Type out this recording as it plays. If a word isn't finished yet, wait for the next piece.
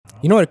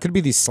You know what? It could be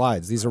these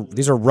slides. These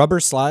are rubber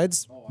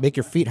slides. Make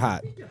your feet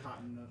hot.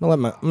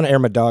 I'm gonna air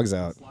my dogs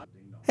out.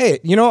 Hey,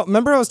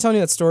 remember I was telling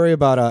you that story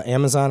about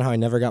Amazon, how I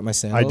never got my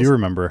sandals? I do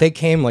remember. They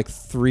came like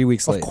 3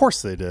 weeks late. Of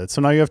course they did.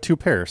 So now you have 2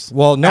 pairs.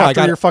 Well, no, I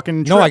got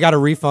a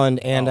refund,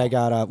 and I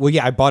got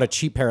I bought a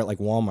cheap pair at like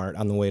Walmart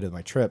on the way to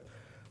my trip,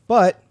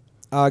 but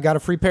I got a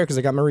free pair because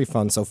I got my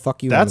refund. So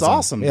fuck you. That's Amazon.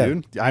 awesome,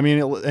 dude. I mean,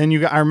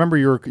 I remember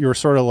you were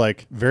sort of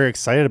like very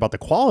excited about the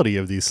quality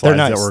of these slides.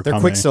 They're nice. That were They're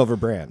coming. Quicksilver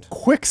brand.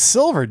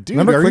 Quicksilver, dude.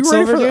 Remember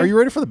Quicksilver? Are you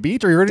ready for the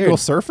beach? Are you ready to go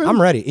surfing?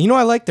 I'm ready.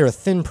 I like their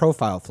thin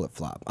profile flip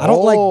flop. I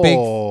don't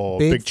like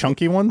big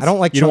chunky ones. I don't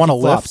like. You don't want to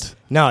flops. lift.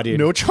 No, dude.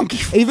 No chunky.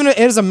 Even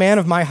as a man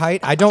of my height,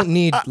 I don't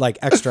need like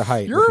extra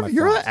height. You're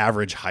an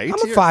average height.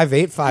 I'm a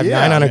 5'8",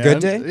 5'9" on a good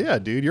day. Yeah,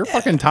 dude. You're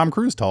fucking Tom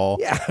Cruise tall.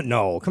 Yeah,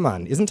 no, come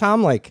on. Isn't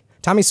Tom like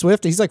Tommy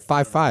Swift? He's like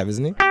 5'5",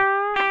 isn't he?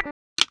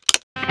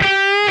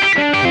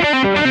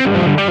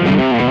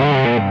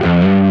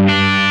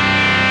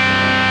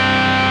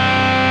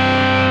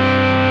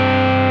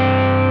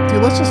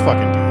 Dude, let's just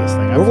fucking do this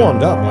thing. We're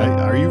warmed up, man.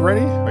 Are you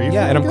ready? Are you?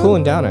 Yeah, and I'm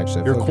cooling down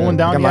actually. You're cooling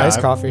down. I got my iced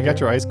coffee. You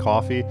got your iced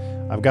coffee.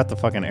 I've got the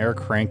fucking air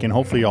cranking.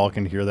 Hopefully y'all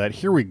can hear that.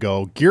 Here we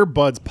go. Gear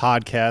Buds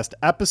Podcast,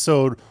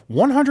 episode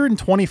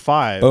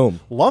 125. Boom.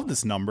 Love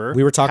this number.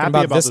 We were talking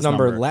about this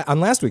number on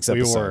last week's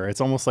episode. We were.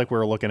 It's almost like we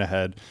were looking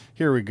ahead.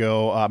 Here we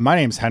go. My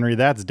name's Henry.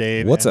 That's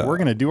Dave. What's up? We're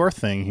going to do our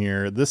thing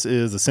here. This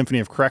is the Symphony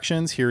of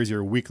Corrections. Here's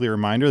your weekly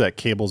reminder that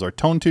cables are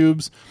tone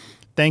tubes.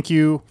 Thank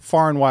you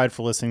far and wide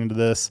for listening to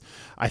this.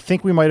 I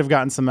think we might have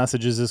gotten some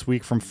messages this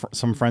week from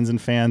some friends and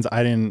fans.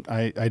 I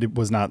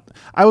was a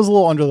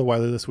little under the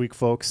weather this week,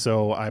 folks,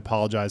 so I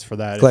apologize for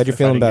that. Glad you're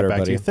feeling better,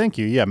 buddy. Thank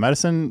you. Yeah,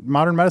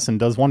 modern medicine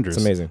does wonders.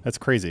 It's amazing. That's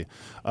crazy.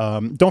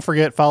 Don't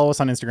forget, follow us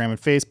on Instagram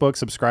and Facebook,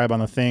 subscribe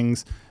on the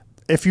things.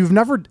 If you've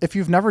never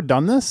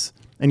done this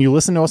and you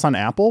listen to us on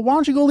Apple, why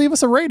don't you go leave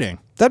us a rating?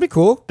 That'd be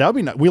cool. That would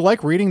be nice. We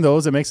like reading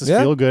those. It makes us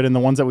feel good, and the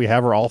ones that we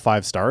have are all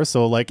 5 stars.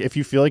 So, like, if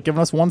you feel like giving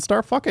us 1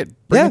 star, fuck it,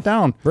 bring it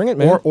down, bring it,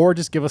 man. Or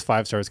just give us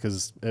 5 stars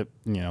because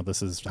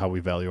this is how we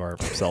value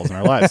ourselves and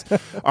our lives.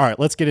 All right,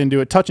 let's get into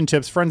it. Touch and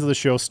tips, friends of the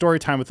show, story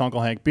time with Uncle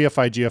Hank,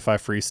 BFI, GFI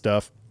free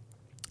stuff.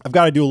 I've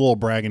got to do a little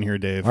bragging here,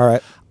 Dave. All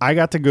right, I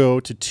got to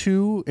go to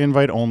 2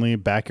 invite-only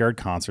backyard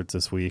concerts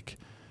this week.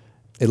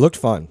 It looked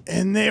fun.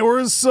 And they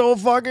were so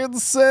fucking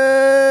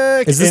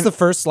sick. Is this the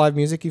first live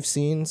music you've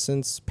seen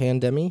since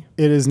pandemic?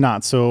 It is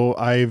not. So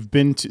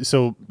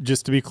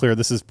just to be clear,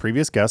 this is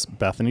previous guest,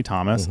 Bethany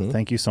Thomas. Mm-hmm.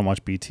 Thank you so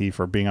much, BT,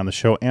 for being on the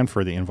show and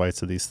for the invites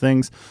to these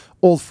things.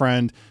 Old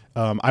friend.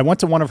 I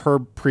went to one of her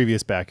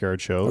previous backyard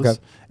shows. Okay.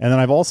 And then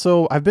I went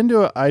to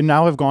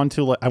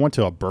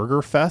a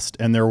Burger Fest,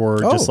 and there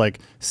were just like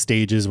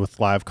stages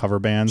with live cover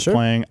bands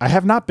playing. I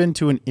have not been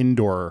to an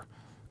indoor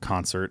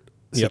concert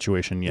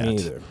situation yet. Me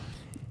either.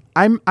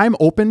 I'm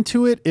open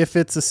to it if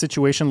it's a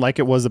situation like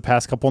it was the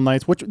past couple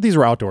nights, which these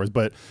were outdoors,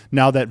 but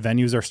now that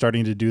venues are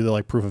starting to do the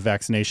like proof of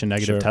vaccination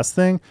negative test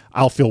thing,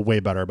 I'll feel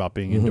way better about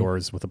being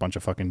indoors with a bunch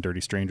of fucking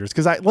dirty strangers.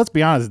 Because let's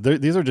be honest,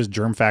 these are just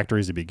germ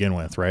factories to begin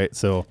with, right?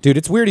 So, dude,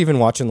 it's weird even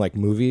watching like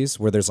movies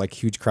where there's like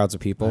huge crowds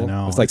of people. I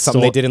know. It's like something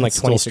they did in like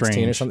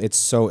 2016 or something. It's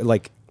so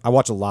like I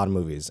watch a lot of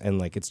movies and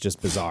like it's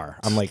just bizarre.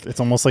 I'm like,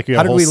 it's almost like you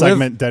have a whole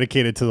segment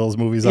dedicated to those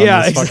movies on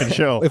this fucking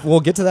show. If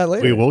we'll get to that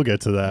later. We will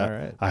get to that. All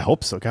right. I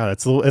hope so. God,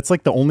 it's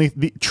like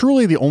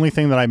truly the only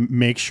thing that I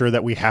make sure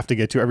that we have to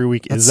get to every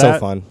week. Is so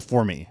fun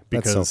for me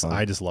because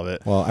I just love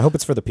it. Well, I hope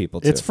it's for the people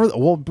too.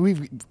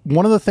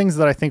 One of the things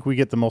that I think we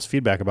get the most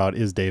feedback about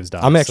is Dave's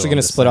Docs. I'm actually going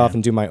to split off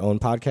and do my own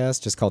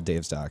podcast just called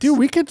Dave's Docs. Dude,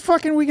 we could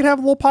have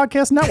a little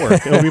podcast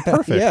network. It'll be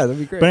perfect. Yeah, that'd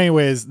be great. But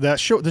anyways, the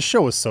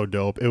show was so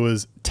dope. It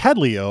was Ted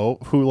Leo,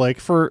 who I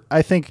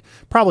think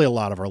probably a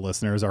lot of our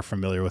listeners are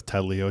familiar with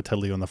Ted Leo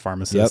and the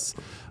Pharmacists.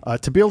 Yep.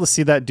 To be able to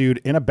see that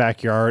dude in a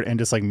backyard and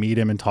just like meet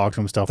him and talk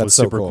to him stuff was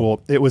super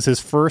cool. It was his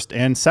first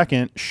and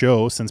second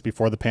show since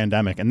before the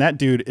pandemic. And that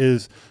dude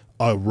is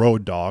a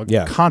road dog,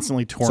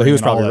 constantly touring. So he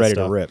was probably ready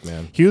to rip,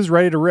 man. He was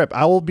ready to rip.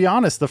 I will be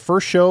honest, the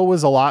first show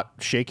was a lot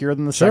shakier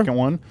than the second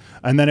one.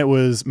 And then it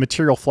was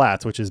Material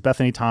Flats, which is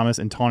Bethany Thomas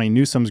and Tawny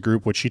Newsom's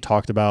group, which she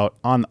talked about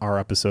on our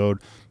episode.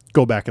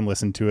 Go back and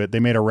listen to it.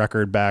 They made a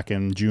record back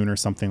in June or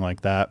something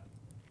like that.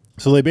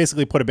 So they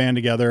basically put a band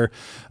together.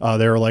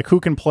 They were like, who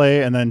can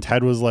play? And then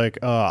Ted was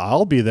like,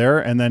 I'll be there.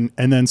 And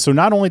then so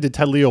not only did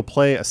Ted Leo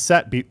play a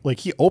set,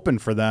 he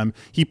opened for them,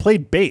 he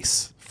played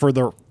bass for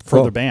the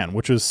band,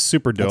 which was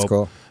super dope. That's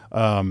cool.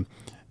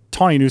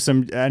 Tawny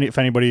Newsom, and if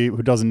anybody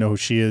who doesn't know who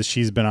she is,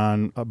 she's been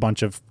on a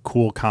bunch of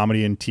cool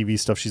comedy and TV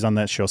stuff. She's on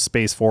that show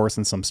Space Force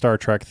and some Star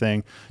Trek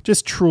thing.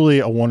 Just truly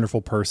a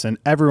wonderful person.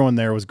 Everyone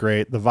there was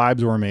great. The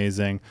vibes were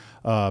amazing.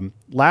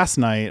 Last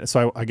night,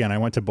 so I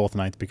went to both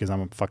nights because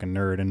I'm a fucking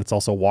nerd and it's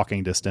also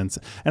walking distance.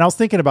 And I was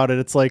thinking about it.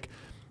 It's like,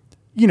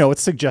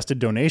 it's suggested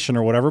donation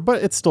or whatever,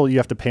 but it's still, you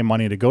have to pay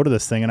money to go to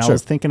this thing. And I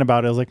was thinking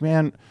about it. I was like,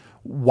 man,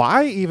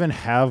 why even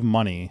have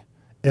money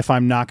if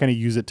I'm not going to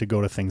use it to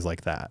go to things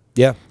like that.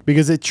 Yeah.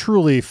 Because it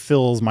truly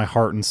fills my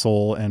heart and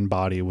soul and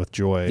body with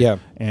joy. Yeah.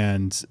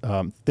 And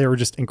they were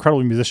just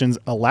incredible musicians.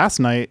 Last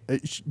night,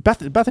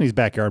 Bethany's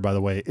backyard, by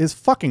the way, is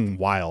fucking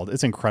wild.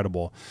 It's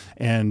incredible.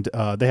 And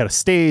they had a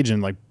stage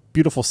and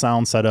beautiful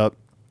sound set up.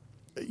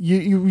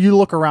 You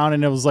look around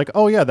and it was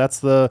oh yeah,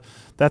 that's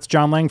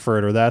John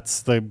Langford, or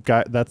that's the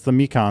guy, that's the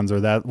Mekons,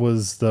 or that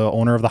was the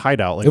owner of the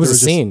Hideout. It was a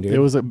scene, dude. It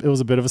was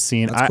a bit of a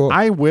scene. That's cool.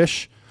 I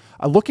wish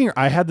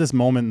I had this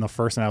moment in the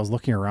first, and I was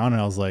looking around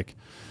and I was like,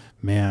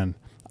 man,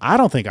 I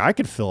don't think I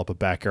could fill up a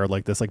backyard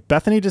like this.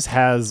 Bethany just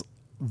has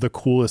the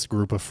coolest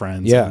group of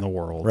friends in the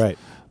world. Right.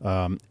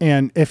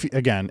 And if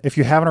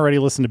you haven't already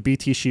listened to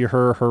BT She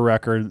Her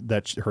record,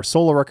 her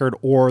solo record,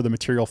 or the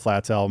Material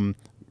Flats album,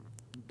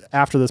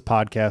 after this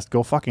podcast,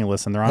 go fucking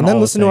listen. They're on, and then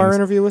all listen the to our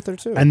interview with her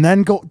too. And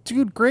then go,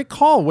 dude. Great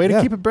call. Way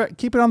to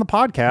keep it on the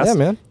podcast. Yeah,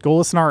 man. Go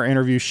listen to our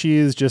interview. She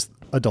is just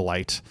a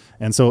delight.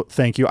 And so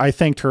thank you. I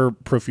thanked her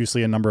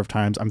profusely a number of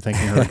times. I'm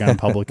thanking her again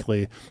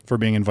publicly for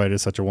being invited to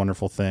such a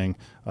wonderful thing.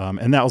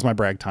 And that was my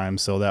brag time.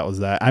 So that was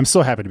that. I'm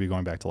so happy to be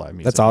going back to live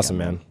music. That's awesome,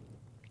 man.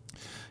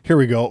 Here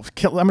we go.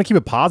 I'm going to keep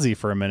it posy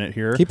for a minute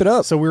here. Keep it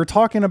up. So we were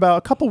talking about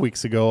a couple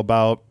weeks ago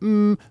about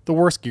the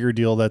worst gear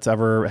deal that's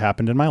ever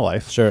happened in my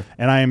life. Sure.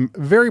 And I'm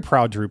very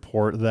proud to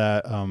report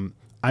that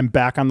I'm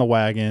back on the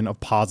wagon of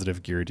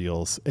positive gear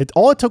deals.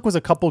 All it took was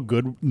a couple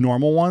good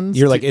normal ones.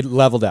 You're it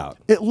leveled out.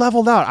 It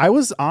leveled out. I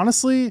was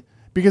honestly,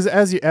 because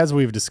as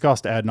we've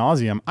discussed ad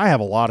nauseum, I have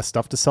a lot of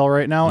stuff to sell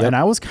right now. Yep. And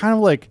I was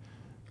kind of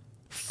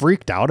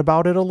freaked out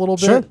about it a little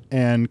bit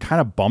and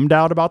kind of bummed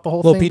out about the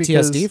whole thing.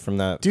 PTSD from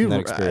that, dude, from that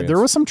experience. There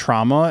was some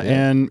trauma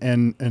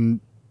and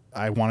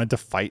I wanted to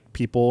fight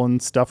people and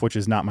stuff, which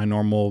is not my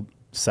normal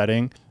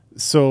setting.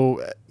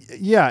 So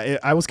yeah,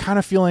 I was kind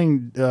of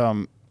feeling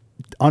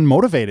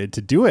unmotivated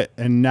to do it.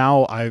 And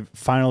now I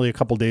finally, a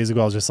couple days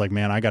ago, I was just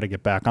man, I got to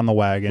get back on the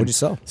wagon. What'd you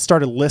sell?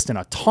 Started listing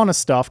a ton of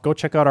stuff. Go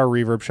check out our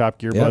Reverb shop,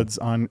 Gearbuds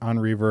on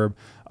Reverb.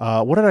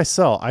 What did I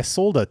sell? I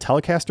sold a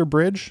Telecaster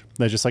bridge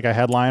that's just I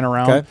had lying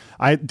around. Okay.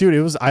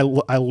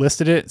 I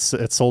listed it.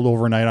 It sold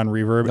overnight on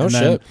Reverb. No and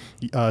shit.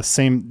 Then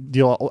same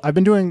deal. I've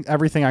been doing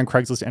everything on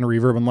Craigslist and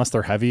Reverb unless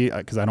they're heavy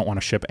because I don't want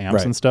to ship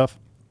amps and stuff.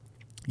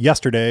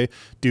 Yesterday,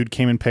 dude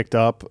came and picked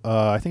up,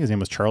 I think his name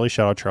was Charlie.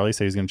 Shout out Charlie.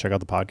 Said he's going to check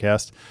out the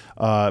podcast.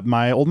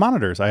 My old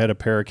monitors. I had a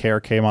pair of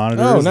KRK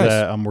monitors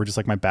that were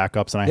just my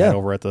backups, and I had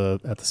over at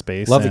the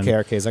space. Love the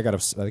KRKs.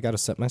 I gotta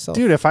set myself.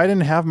 Dude, if I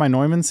didn't have my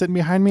Neumann sitting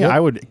behind me, I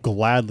would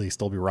gladly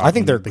still be rocking. I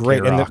think they're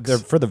great, and they're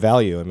for the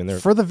value. I mean, they're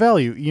for the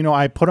value.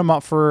 I put them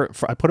up for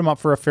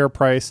a fair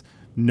price,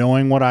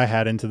 knowing what I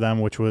had into them,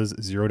 which was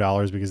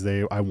 $0 because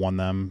I won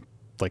them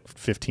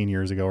 15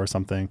 years ago or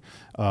something.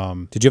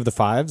 Did you have the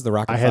fives, the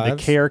Rocket 5s? I had the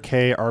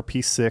KRK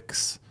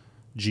RP6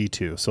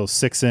 G2, so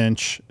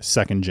 6-inch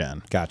second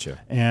gen. Gotcha.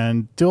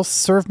 And they'll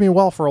serve me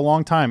well for a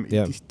long time.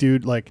 Yeah.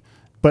 Dude,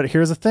 but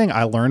here's the thing.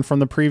 I learned from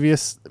the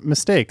previous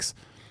mistakes.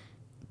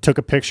 Took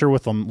a picture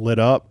with them lit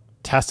up,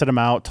 tested them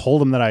out,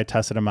 told them that I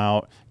tested them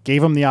out,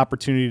 gave them the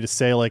opportunity to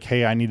say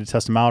hey, I need to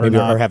test them out Maybe, or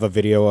not. or have a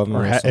video of them.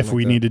 Or if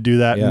we need to do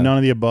that. Yeah. None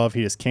of the above.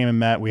 He just came and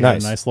met. We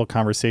had a nice little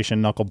conversation,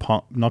 knuckle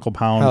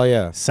pound. Hell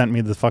yeah. Sent me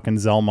the fucking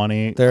Zelle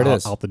money there it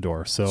is. Out the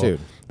door. So Dude.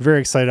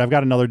 Very excited. I've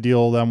got another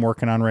deal that I'm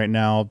working on right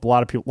now. A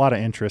lot of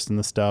interest in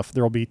the stuff.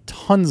 There will be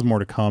tons more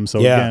to come. So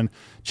again,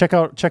 check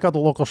out the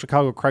local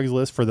Chicago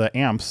Craigslist for the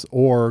amps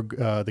or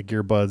the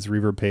Gearbuds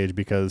Reverb page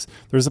because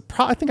there's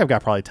I think I've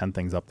got probably 10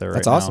 things up there.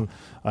 That's right awesome.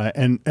 Now.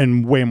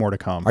 And way more to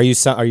come. Are you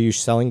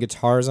selling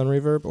guitars on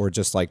Reverb or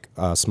just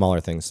smaller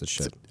things that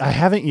ship? I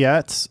haven't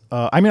yet.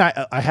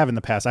 I have in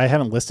the past. I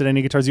haven't listed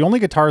any guitars. The only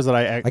guitars that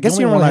I guess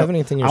you don't really have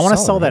anything you're I want to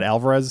sell selling, that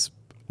Alvarez.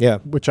 Yeah.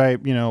 Which I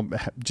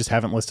just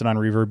haven't listed on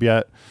Reverb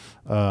yet.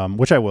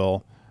 Which I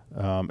will.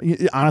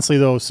 Honestly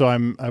though, so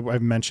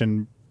I've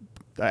mentioned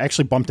I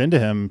actually bumped into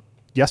him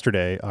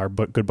yesterday. Our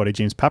good buddy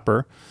James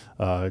Pepper,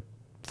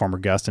 former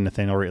guest and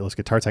Nathaniel Rateless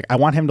Guitar Tech. I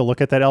want him to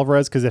look at that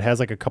Alvarez because it has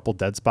a couple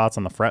dead spots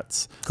on the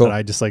frets that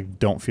I just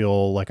don't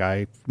feel like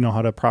I know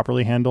how to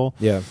properly handle.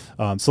 Yeah.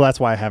 So that's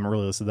why I haven't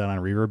really listed that on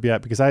Reverb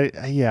yet because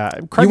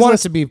you want it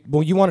to be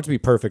you want it to be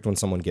perfect when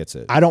someone gets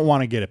it. I don't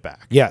want to get it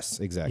back. Yes,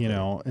 exactly.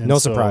 No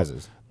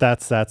surprises.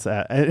 That's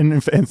and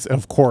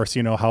of course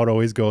how it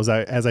always goes.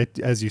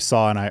 As you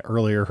saw and I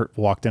earlier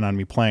walked in on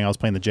me playing. I was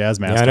playing the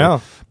Jazz Master. Yeah, I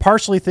know.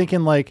 Partially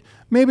thinking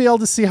maybe I'll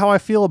just see how I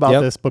feel about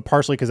this, but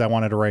partially because I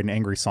wanted to write an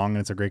angry song and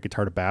it's a great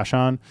guitar to bash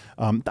on.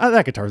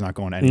 That guitar's not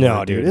going anywhere.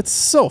 No, dude. It's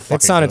so fucking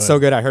It sounded good. so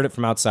good. I heard it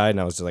from outside and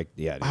I was just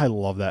yeah. Dude. I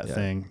love that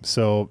thing.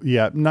 So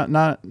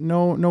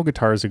no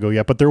guitars to go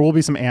yet, but there will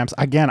be some amps.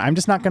 Again, I'm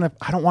just not gonna.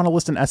 I don't want to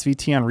list an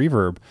SVT on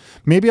Reverb.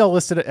 Maybe I'll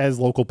list it as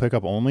local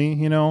pickup only.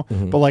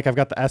 But I've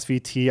got the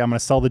SVT. I'm gonna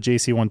sell the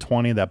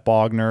JC120, that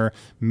Bogner,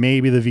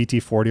 maybe the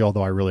VT40.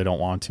 Although I really don't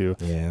want to.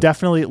 Yeah.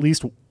 Definitely at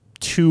least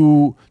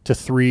 2 to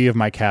 3 of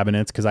my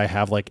cabinets because I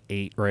have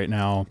 8 right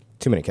now.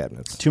 Too many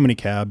cabinets. Too many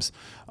cabs.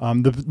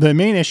 The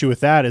main issue with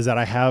that is that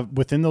I have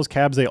within those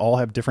cabs, they all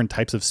have different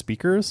types of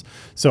speakers.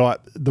 So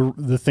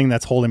the thing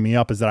that's holding me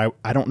up is that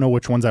I don't know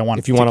which ones I want.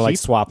 If you want to like keep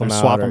swap them or out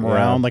swap or, them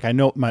around. Like I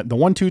know the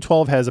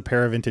 1212 has a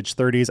pair of vintage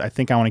 30s. I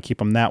think I want to keep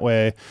them that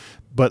way.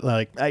 But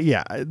like, I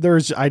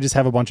just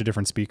have a bunch of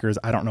different speakers.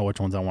 I don't know which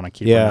ones I want to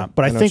keep. Yeah, or not.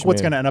 But I think what's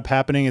going going to end up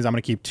happening is I'm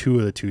going to keep 2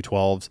 of the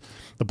 212s,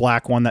 the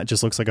black one that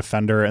just looks like a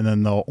Fender, and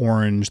then the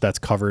orange that's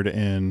covered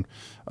in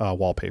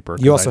wallpaper.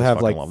 You also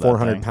have like love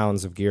 400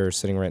 pounds of gear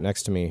sitting right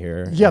next to me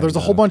here. Yeah, there's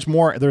a whole bunch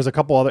more. There's a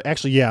couple other.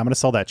 Actually, yeah, I'm going to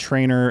sell that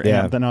trainer.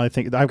 Yeah. And then I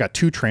think I've got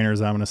 2 trainers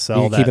that I'm going to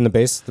sell. You keeping the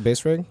bass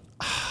rig?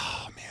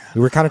 Oh man,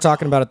 we were kind of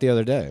talking about it the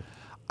other day.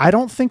 I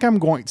don't think I'm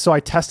going. So I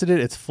tested it.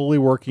 It's fully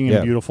working and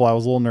Yeah. beautiful. I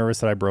was a little nervous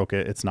that I broke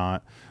it. It's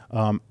not.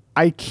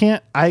 I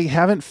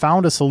haven't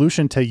found a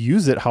solution to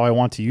use it how I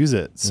want to use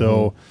it.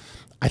 So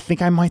I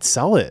think I might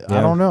sell it. Yeah.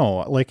 I don't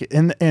know. Like,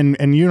 and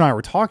you and I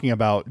were talking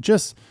about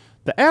just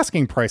the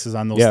asking prices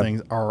on those Yeah.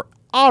 things are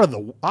out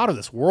of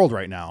this world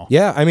right now.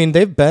 Yeah, I mean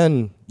they've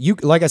been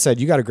like I said,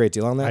 you got a great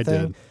deal on that I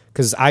thing. did.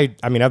 Because I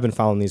mean I've been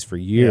following these for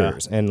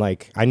years, and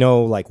like I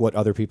know like what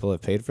other people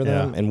have paid for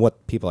them Yeah. and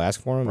what people ask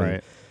for them. Right.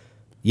 And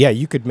yeah,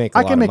 you could make.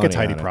 I can make a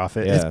tidy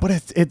profit. Yeah. But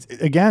it's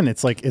again,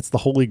 it's like it's the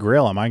holy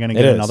grail. Am I going to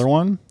It get is. another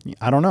one?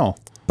 I don't know.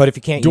 But if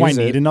you can't, Do I use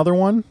need it, another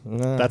one?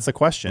 That's the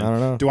question. I don't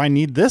know. Do I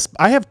need this?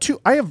 I have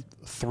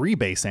 3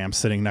 bass amps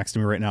sitting next to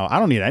me right now. I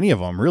don't need any of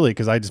them really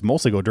because I just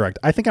mostly go direct.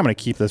 I think I'm going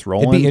to keep this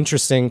rolling. It'd be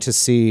interesting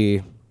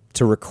to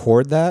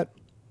record that,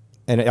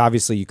 and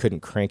obviously you couldn't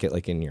crank it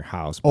like in your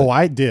house. But, Oh,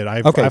 I did.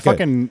 I good.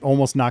 fucking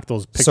almost knocked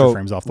those picture so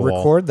frames off the wall.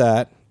 record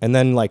that, and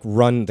then like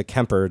run the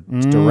Kemper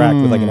direct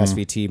with like an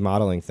SVT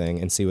modeling thing,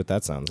 and see what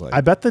that sounds like.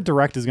 I bet the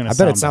direct is going to. I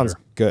bet it sounds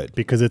good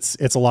because it's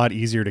a lot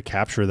easier to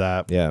capture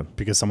that. Yeah.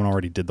 Because someone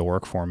already did the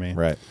work for me.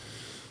 Right.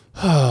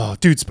 Oh,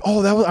 dude.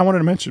 I wanted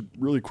to mention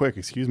really quick.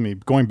 Excuse me.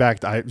 Going back,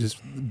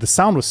 the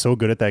sound was so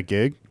good at that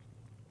gig.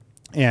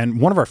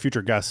 And one of our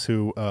future guests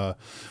who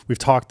we've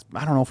talked,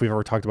 I don't know if we've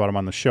ever talked about him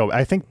on the show.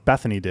 I think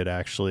Bethany did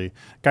actually. A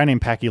guy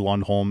named Packy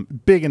Lundholm,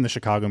 big in the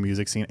Chicago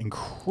music scene,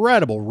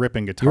 incredible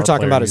ripping guitar. You were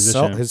talking player, about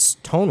musician. his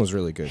tone was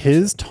really good.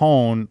 His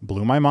tone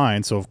blew my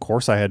mind, so of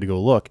course I had to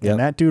go look. Yep. And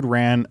that dude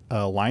ran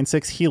a Line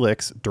 6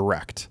 Helix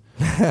direct.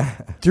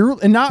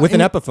 And not with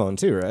an Epiphone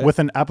too, right? with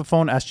an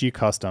Epiphone SG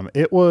Custom.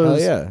 It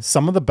was yeah.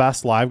 some of the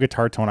best live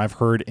guitar tone I've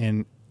heard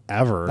in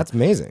ever. That's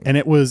amazing. And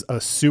it was a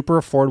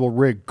super affordable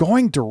rig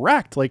going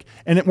direct. Like,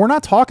 and we're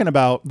not talking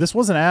about, this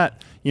wasn't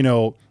at,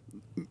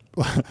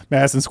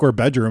 Madison Square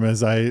Bedroom,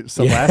 as I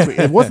said last week.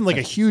 It wasn't like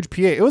a huge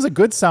PA. It was a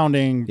good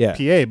sounding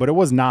PA, but it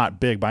was not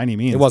big by any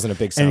means. It wasn't a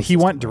big sound And he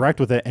went direct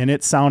with it, and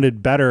it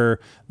sounded better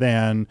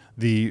than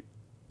the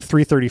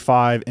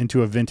 335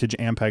 into a vintage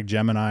Ampeg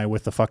Gemini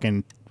with the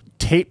fucking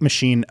tape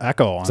machine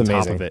echo on top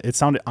amazing. of it. It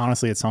sounded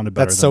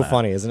better. That's so than that.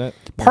 funny, isn't it?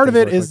 Part of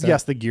When it things work is like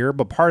yes the gear,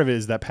 but part of it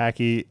is that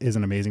Packy is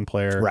an amazing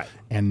player, Right.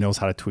 and knows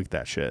how to tweak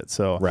that shit.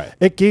 So Right.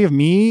 it gave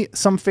me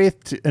some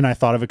faith, and I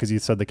thought of it because you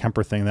said the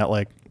Kemper thing. That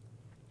like,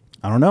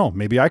 I don't know,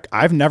 maybe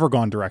I've never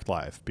gone direct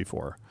live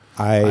before.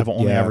 I've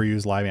only ever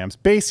used live amps.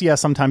 Bass, yeah,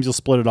 sometimes you'll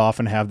split it off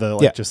and have the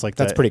just like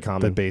that's the, pretty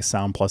common. the bass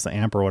sound plus the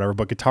amp or whatever.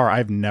 But guitar,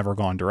 I've never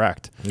gone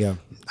direct. Yeah.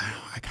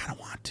 I kind of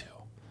want to.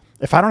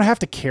 If I don't have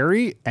to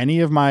carry any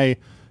of my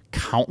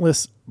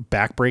countless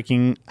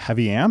backbreaking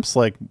heavy amps,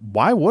 like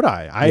why would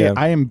I?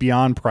 I am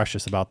beyond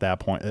precious about that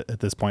point at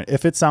this point.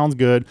 If it sounds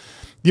good,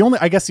 the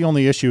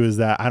only issue is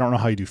that I don't know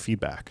how you do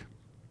feedback.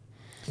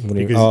 To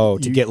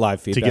get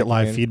live feedback. To get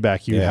live you mean?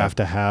 feedback, you have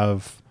to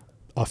have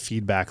a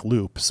feedback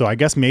loop. So I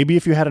guess maybe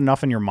if you had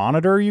enough in your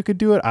monitor, you could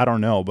do it. I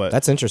don't know, but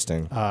That's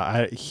interesting.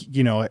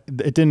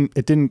 it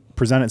didn't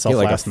present itself Get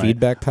like last a night.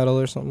 feedback pedal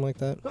or something like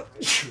that.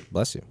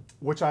 Bless you.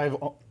 Which I've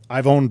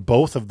owned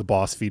both of the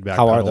Boss feedback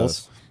How are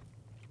pedals. those?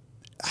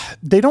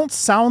 They don't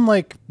sound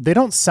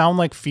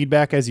like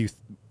feedback as you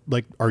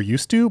are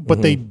used to,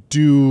 but they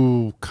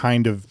do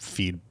kind of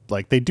feed.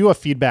 Like they do a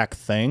feedback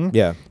thing.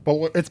 Yeah.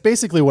 But it's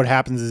basically what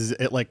happens is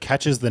it like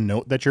catches the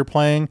note that you're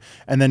playing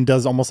and then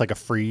does almost like a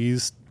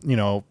freeze,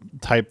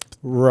 type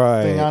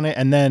Right. thing on it.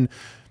 And then,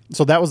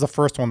 so that was the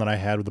first one that I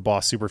had with the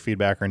Boss Super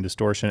Feedbacker and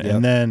Distortion. Yep.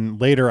 And then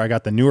later I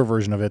got the newer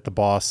version of it, the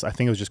Boss, I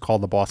think it was just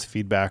called the Boss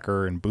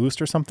Feedbacker and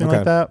Boost or something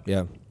like that.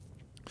 Yeah.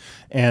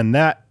 And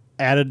that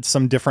added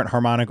some different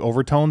harmonic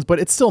overtones, but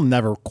it still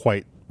never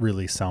quite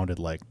really sounded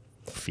like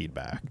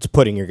feedback. It's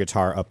putting your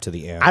guitar up to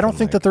the amp. I don't and,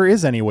 think that there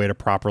is any way to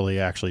properly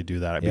actually do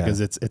that Yeah. because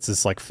it's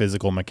this like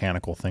physical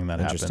mechanical thing that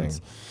Interesting.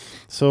 happens.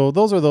 So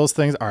those are those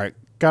things. All right.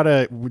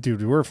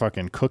 Dude, we're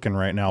fucking cooking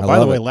right now. I By the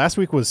love way, it. last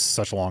week was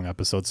such a long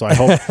episode, so I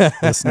hope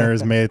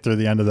listeners made it through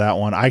the end of that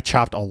one. I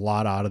chopped a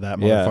lot out of that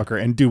Yeah.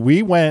 motherfucker. And dude,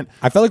 we went,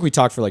 I felt like we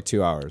talked for like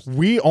 2 hours.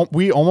 we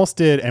almost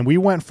did, and we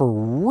went for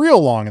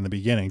real long in the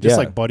beginning, just Yeah.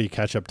 like buddy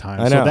catch-up time.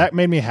 I So know. that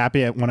made me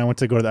happy when I went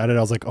to go to the edit. I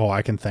was like, oh,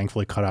 I can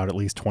thankfully cut out at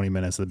least 20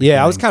 minutes at the beginning.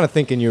 Yeah, I was kind of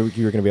thinking you were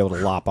going to be able to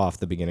lop off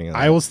the beginning of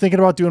that. I was thinking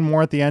about doing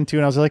more at the end too,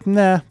 and I was like,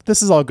 nah,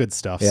 this is all good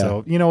stuff. Yeah.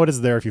 So you know what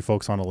is there if you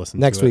folks want to listen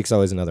Next to it. week's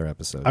always another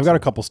episode. I've got a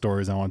couple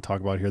stories I want to talk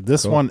about here.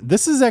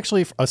 This is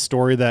actually a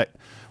story that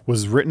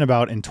was written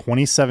about in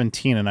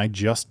 2017, and I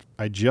just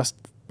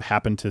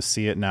happened to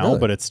see it now, Really?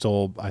 but it's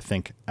still, I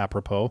think,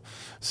 apropos.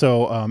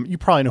 So you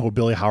probably know who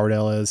Billy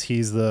Howerdale is.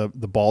 He's the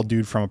bald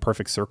dude from A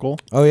Perfect Circle.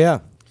 Oh yeah.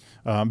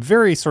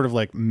 Very sort of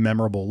like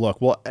memorable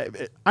look. Well,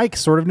 I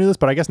sort of knew this,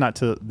 but I guess not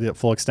to the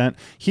full extent.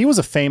 He was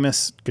a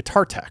famous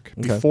guitar tech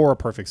before A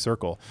Perfect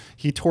Circle.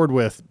 He toured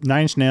with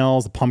Nine Inch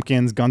Nails, the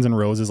Pumpkins, Guns N'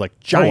 Roses, like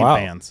giant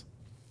bands.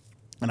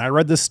 And I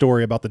read this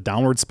story about the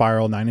Downward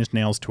Spiral Nine Inch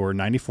Nails tour,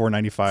 94,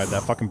 95.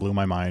 That fucking blew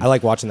my mind. I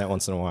like watching that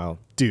once in a while.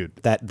 Dude.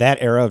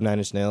 That era of Nine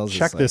Inch Nails.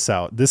 Check this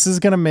out. This is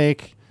going to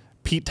make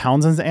Pete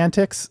Townshend's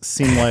antics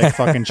seem like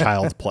fucking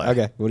child's play.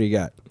 Okay, what do you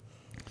got?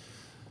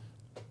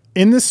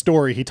 In this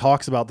story, he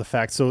talks about the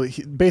fact, so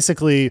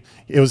basically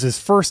it was his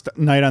first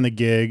night on the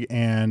gig,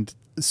 and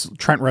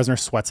Trent Reznor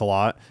sweats a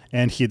lot,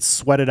 and he had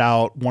sweated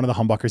out one of the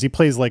humbuckers. He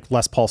plays like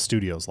Les Paul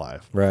Studios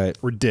live. Right.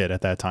 Or did at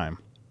that time.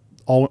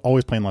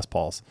 Always playing Les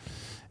Pauls.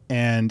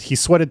 And he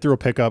sweated through a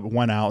pickup,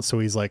 went out, so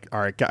he's like, all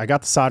right, I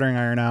got the soldering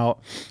iron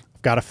out.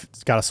 I've got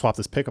to swap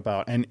this pickup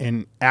out,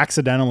 and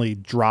accidentally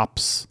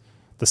drops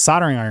the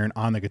soldering iron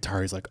on the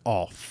guitar. He's like,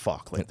 oh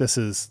fuck, like this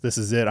is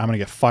it. I'm gonna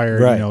get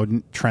fired. Right. You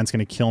know, Trent's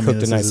gonna kill me. Cooked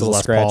This a nice is little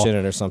Les scratch Paul. in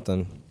it or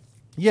something.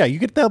 Yeah, you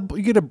get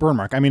a burn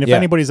mark. I mean, if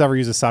anybody's ever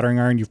used a soldering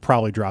iron, you've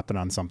probably dropped it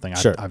on something.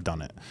 Sure. I've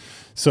done it.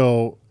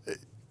 So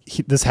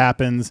this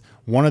happens.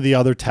 One of the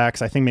other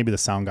techs, I think maybe the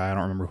sound guy, I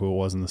don't remember who it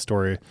was in the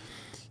story,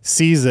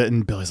 sees it,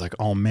 and Billy's like,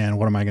 oh man,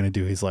 what am I gonna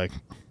do? He's like,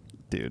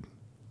 dude,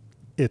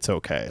 it's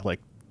okay. Like,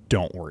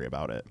 don't worry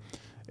about it.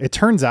 It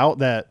turns out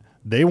that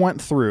they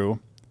went through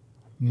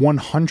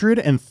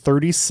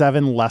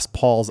 137 Les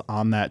Pauls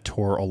on that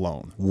tour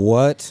alone.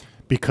 What?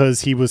 Because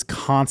he was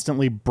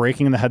constantly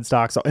breaking the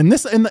headstocks. And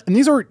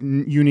these are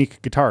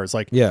unique guitars.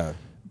 Like, Yeah.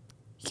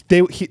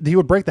 he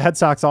would break the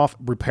headstocks off,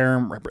 repair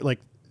them, like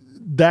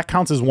that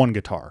counts as one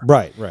guitar.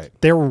 Right.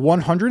 There were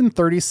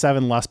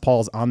 137 Les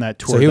Pauls on that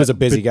tour. So he was a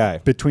busy guy.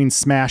 Between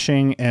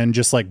smashing and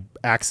just like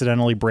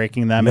accidentally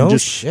breaking them. No and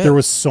just shit. There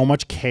was so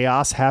much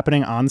chaos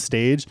happening on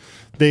stage.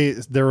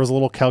 There was a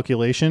little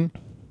calculation.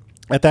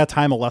 At that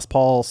time, a Les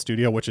Paul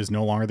Studio, which is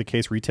no longer the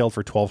case, retailed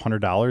for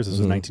 $1,200. This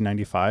was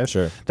 1995.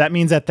 Sure. That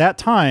means at that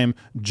time,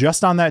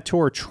 just on that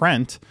tour,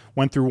 Trent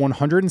went through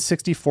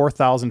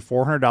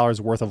 $164,400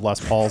 worth of Les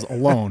Pauls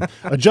alone.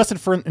 Adjusted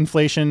for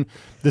inflation,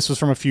 this was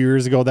from a few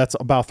years ago. That's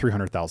about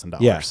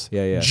 $300,000.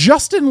 Yeah.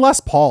 Just in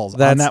Les Pauls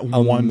That's on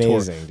that one tour.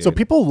 amazing, dude. So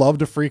people love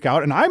to freak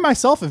out, and I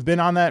myself have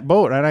been on that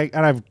boat, and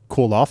I've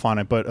cooled off on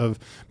it, but of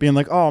being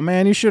like, oh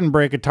man, you shouldn't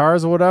break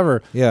guitars or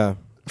whatever. Yeah.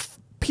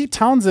 Pete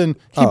Townsend,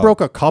 he broke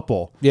a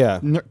couple.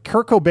 Yeah.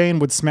 Kurt Cobain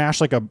would smash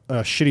like a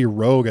shitty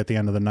Rogue at the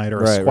end of the night,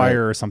 or a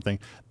Squire or something.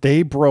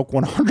 They broke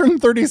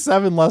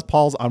 137 Les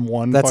Pauls on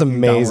one. That's fucking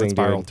amazing,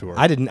 Spiral dude. tour.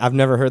 I've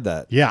never heard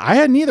that. Yeah, I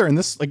hadn't either. And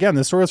this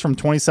story was from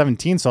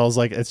 2017, so I was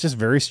like, it's just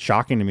very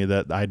shocking to me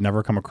that I'd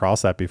never come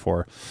across that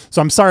before.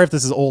 So I'm sorry if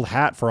this is old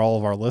hat for all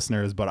of our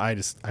listeners, but I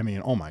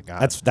mean, oh my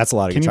god, That's a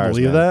lot of Can guitars.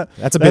 you believe man. that?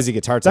 That's a busy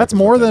guitar tech. That's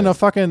more than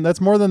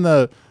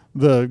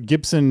the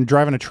Gibson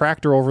driving a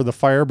tractor over the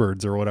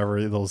Firebirds or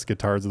whatever, those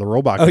guitars, the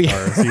robot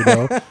guitars, you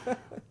know?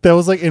 That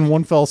was like in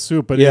one fell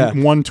swoop, but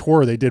in one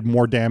tour they did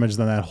more damage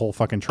than that whole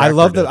fucking tractor.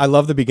 I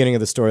love the beginning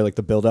of the story, like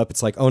the build up.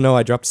 It's like, oh no,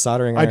 I dropped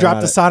soldering iron. I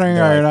dropped the soldering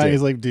iron on. dude.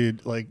 He's like,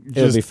 dude, like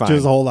It'll be fine.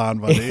 just hold on,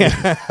 buddy.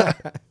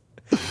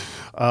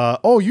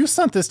 You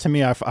sent this to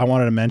me. I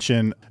wanted to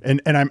mention,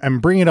 and I'm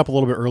bringing it up a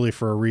little bit early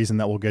for a reason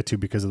that we'll get to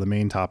because of the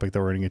main topic that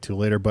we're going to get to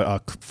later.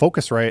 But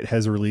Focusrite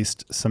has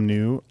released some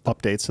new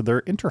updates to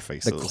their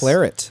interfaces. The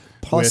Claret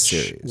Plus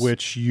series,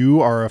 which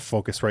you are a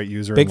Focusrite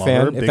user, big and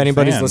fan. lover, If big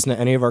anybody's fan. listened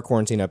to any of our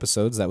quarantine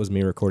episodes, that was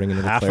me recording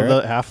into the half Claret.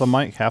 of the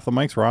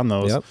mics were on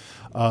those.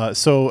 Yep.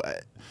 So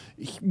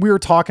we were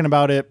talking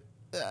about it.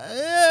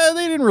 They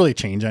didn't really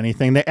change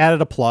anything. They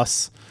added a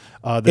plus.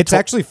 It's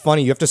actually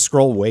funny. You have to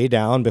scroll way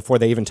down before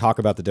they even talk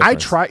about the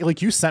difference. I tried,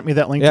 like you sent me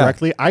that link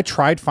directly. I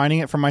tried finding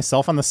it for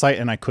myself on the site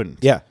and I couldn't.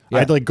 Yeah.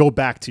 I'd like go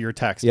back to your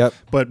text. Yep.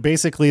 But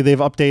basically they've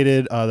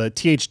updated the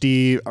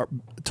THD,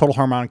 total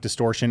harmonic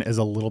distortion is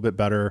a little bit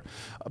better.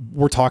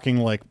 We're talking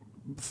like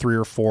 3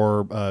 or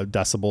 4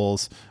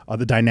 decibels.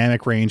 The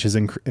dynamic range has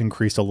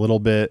increased a little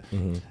bit.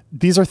 Mm-hmm.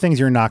 These are things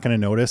you're not going to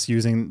notice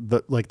using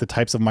the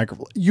types of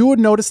microphone. You would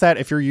notice that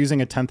if you're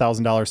using a $10,000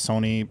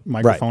 Sony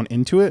microphone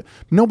into it.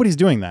 Nobody's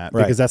doing that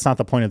because that's not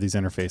the point of these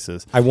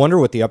interfaces. I wonder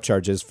what the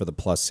upcharge is for the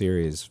Plus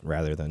series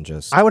rather than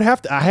just.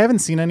 I haven't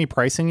seen any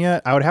pricing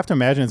yet. I would have to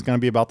imagine it's going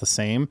to be about the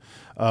same.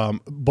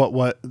 But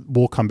what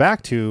we'll come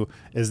back to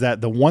is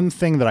that the one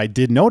thing that I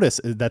did notice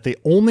is that the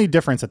only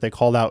difference that they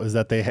called out is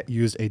that they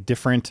used a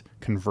different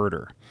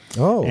converter.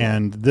 Oh.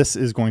 And this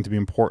is going to be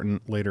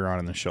important later on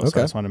in the show. So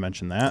I just wanted to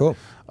mention that. Cool.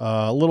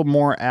 A little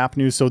more app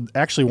news. So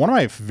actually one of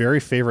my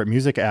very favorite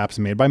music apps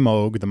made by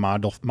Moog, the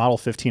Model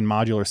 15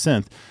 modular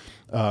synth.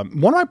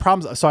 One of my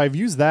problems, so I've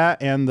used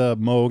that and the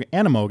Moog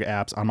Animoog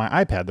apps on my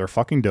iPad. They're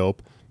fucking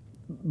dope.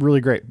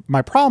 Really great.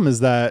 My problem is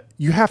that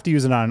you have to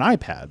use it on an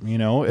iPad. You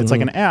know, it's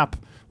like an app,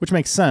 which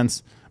makes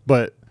sense,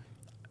 but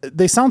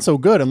they sound so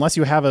good unless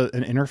you have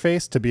an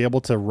interface to be able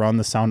to run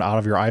the sound out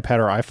of your iPad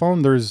or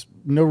iPhone. There's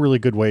no really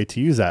good way to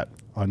use that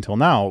until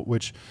now,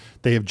 which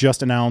they have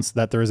just announced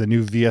that there is a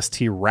new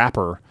VST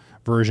wrapper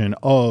version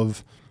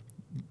of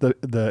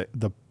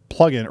the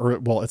plugin, or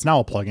well, it's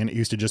now a plugin. It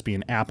used to just be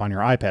an app on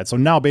your iPad. So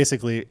now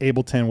basically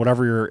Ableton,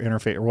 whatever your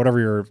interface or whatever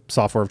your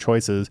software of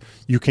choice is,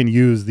 you can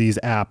use these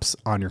apps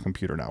on your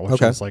computer now,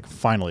 which is like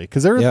finally,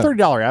 because they're a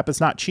 $30 app.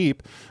 It's not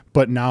cheap,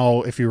 but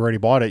now if you already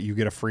bought it, you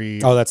get a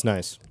free. Oh, that's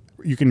nice.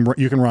 You can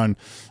run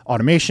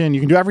automation. You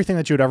can do everything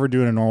that you would ever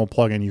do in a normal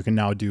plugin. You can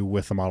now do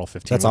with the Model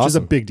 15, That's which awesome. is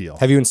a big deal.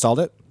 Have you installed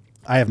it?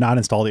 I have not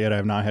installed it yet. I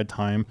have not had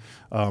time,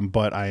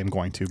 but I am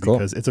going to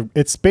because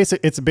it's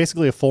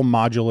basically a full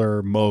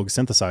modular Moog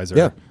synthesizer.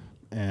 Yeah.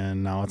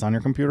 And now it's on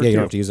your computer. Yeah, you too.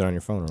 don't have to use it on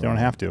your phone. You don't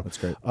have to. That's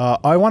great.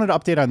 I wanted to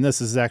update on this.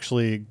 This is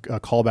actually a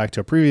callback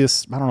to a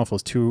previous, I don't know if it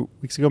was 2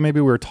 weeks ago,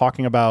 maybe we were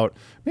talking about,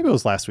 maybe it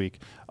was last week.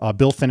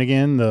 Bill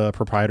Finnegan, the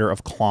proprietor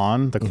of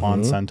Klon, the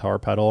Klon Centaur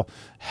pedal,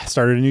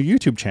 started a new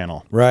YouTube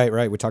channel. Right.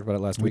 We talked about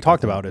it last week. We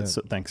talked about it.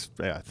 So thanks.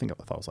 Yeah, I thought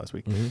it was last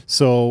week.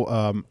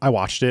 So I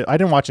watched it. I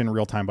didn't watch it in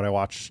real time, but I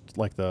watched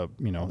like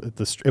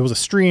it was a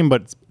stream,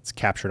 but it's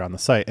captured on the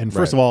site. And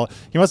first of all,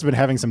 he must have been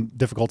having some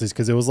difficulties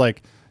because it was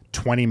like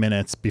 20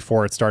 minutes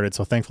before it started.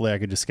 So thankfully I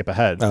could just skip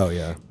ahead. Oh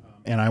yeah.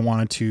 And I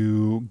wanted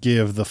to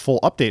give the full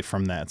update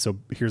from that. So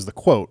here's the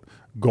quote.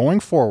 Going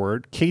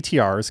forward,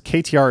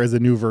 KTR is a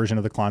new version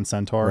of the Klon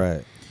Centaur.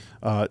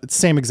 Right. It's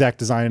same exact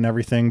design and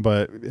everything,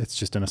 but it's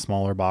just in a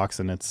smaller box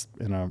and it's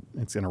in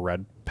a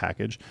red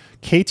package.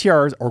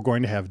 KTRs are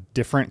going to have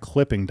different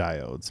clipping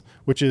diodes,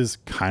 which is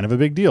kind of a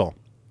big deal.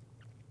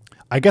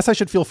 I guess I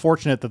should feel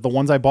fortunate that the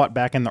ones I bought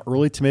back in the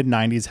early to mid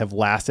 90s have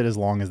lasted as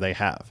long as they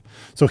have.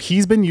 So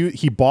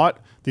he bought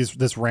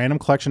this random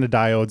collection of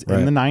diodes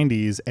in the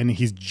 90s, and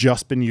he's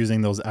just been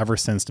using those ever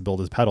since to build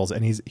his pedals,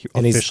 and he's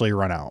officially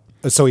run out.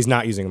 So he's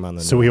not using them on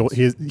the. So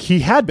he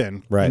had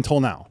been until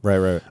now.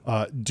 Right.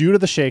 Due to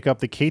the shakeup,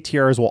 the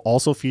KTRs will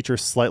also feature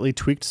slightly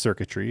tweaked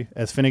circuitry.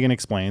 As Finnegan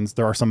explains,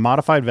 there are some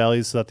modified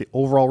values so that the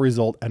overall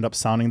result end up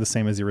sounding the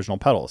same as the original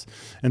pedals.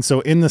 And so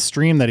in the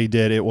stream that he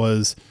did, it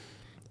was.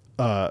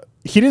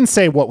 He didn't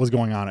say what was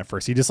going on at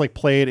first. He just like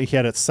played. He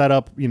had it set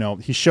up.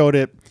 He showed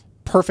it.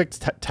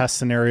 Perfect test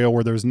scenario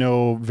where there's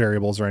no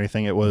variables or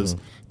anything. It was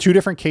 2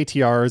 different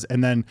KTRs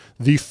and then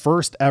the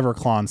first ever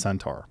Klon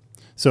Centaur.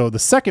 So the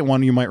second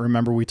one you might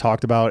remember we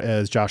talked about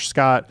as Josh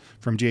Scott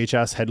from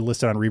GHS had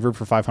listed on Reverb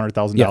for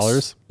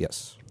 $500,000.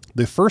 Yes.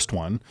 The first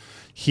one,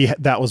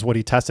 that was what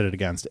he tested it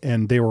against,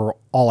 and they were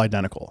all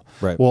identical.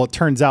 Right. Well, it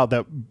turns out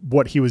that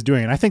what he was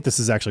doing, and I think this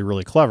is actually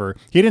really clever.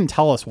 He didn't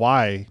tell us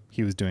why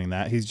he was doing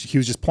that. He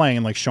was just playing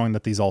and like showing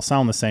that these all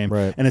sound the same.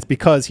 Right. And it's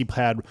because he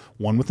had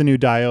one with the new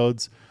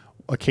diodes,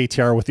 a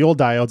KTR with the old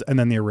diodes, and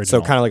then the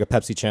original. So kind of like a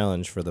Pepsi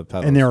challenge for the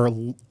pedals.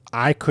 And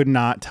I could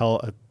not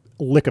tell a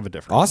lick of a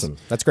difference. Awesome.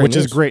 That's great Which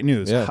news. is great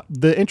news. Yeah.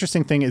 The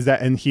interesting thing is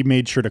that, and he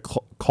made sure to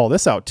call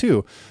this out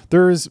too,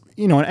 there's,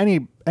 in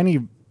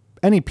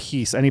any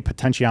piece, any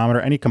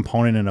potentiometer, any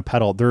component in a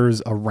pedal,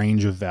 there's a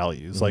range of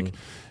values. Like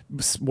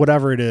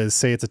whatever it is,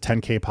 say it's a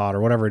 10K pot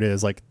or whatever it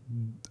is, like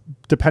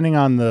depending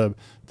on the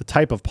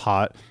type of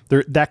pot,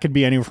 that could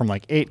be anywhere from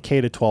like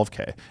 8K to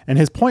 12K. And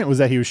his point was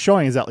that he was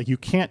showing is that like you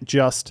can't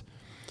just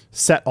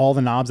set all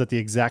the knobs at the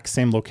exact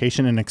same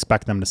location and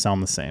expect them to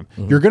sound the same.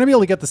 You're going to be able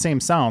to get the same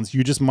sounds.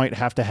 You just might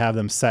have to have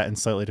them set in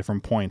slightly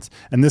different points.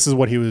 And this is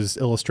what he was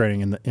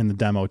illustrating in the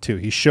demo too.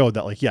 He showed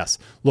that like, yes,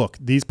 look,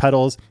 these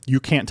pedals, you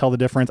can't tell the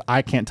difference.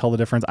 I can't tell the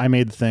difference. I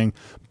made the thing,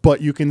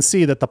 but you can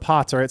see that the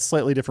pots are at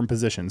slightly different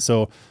positions.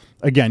 So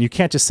again, you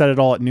can't just set it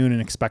all at noon and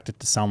expect it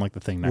to sound like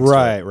the thing next to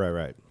it.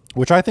 Right.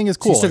 Which I think is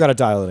cool. So you still got to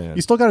dial it in.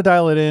 You still got to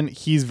dial it in.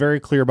 He's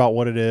very clear about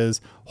what it is.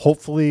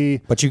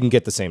 Hopefully, but you can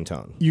get the same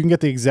tone. You can get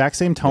the exact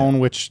same tone,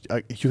 which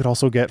you could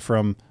also get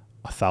from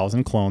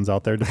 1,000 clones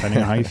out there,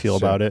 depending on how you feel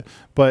about it.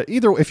 But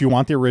either, if you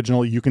want the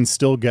original, you can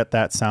still get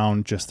that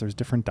sound. Just there's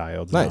different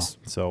diodes. Nice.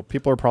 Now. So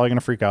people are probably going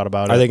to freak out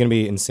about it. Are they going to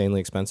be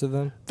insanely expensive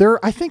then?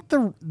 I think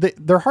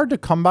they're hard to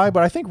come by,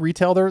 but I think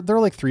retail they're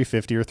like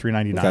 $350 or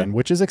 $399,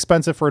 which is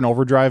expensive for an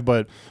overdrive,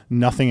 but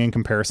nothing in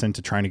comparison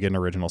to trying to get an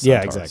original Centaur.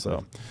 Yeah, exactly.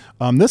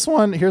 So, this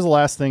one, here's the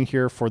last thing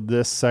here for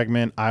this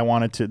segment.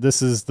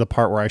 This is the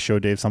part where I show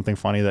Dave something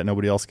funny that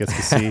nobody else gets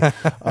to see.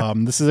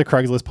 This is a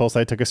Craigslist post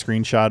I took a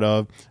screenshot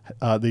of.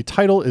 The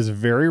title is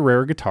Very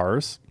Rare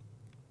Guitars.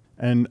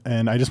 And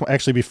I just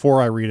actually,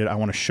 before I read it, I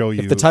want to show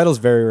you. If the title's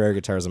Very Rare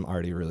Guitars, I'm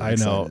already really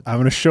excited. I know. I'm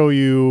going to show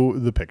you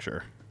the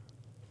picture.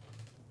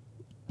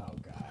 Oh,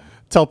 God.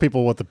 Tell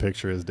people what the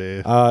picture is,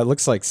 Dave. It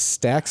looks like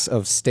stacks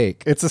of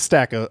steak. It's a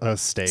stack of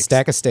steaks.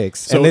 Stack of steaks.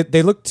 So, and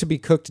they look to be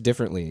cooked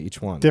differently,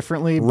 each one.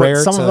 Differently, rare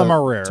but some of them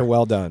are rare. To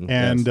well done.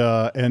 And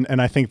yes.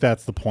 And I think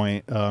that's the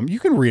point. You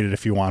can read it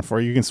if you want for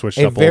it. You can switch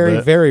it a up a little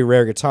bit. Very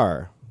rare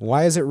guitar.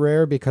 Why is it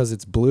rare? Because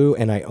it's blue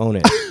and I own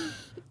it.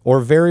 Or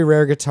very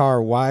rare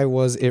guitar. Why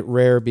was it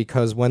rare?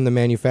 Because when the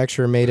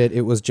manufacturer made it,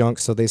 it was junk,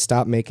 so they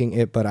stopped making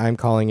it, but I'm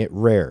calling it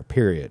rare,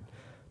 period.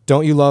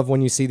 Don't you love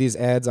when you see these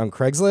ads on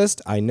Craigslist?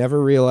 I never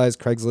realized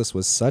Craigslist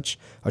was such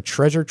a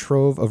treasure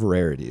trove of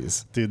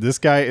rarities. Dude, this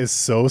guy is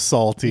so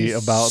salty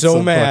about so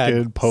some mad.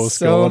 fucking post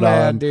So going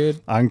mad, on dude.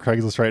 on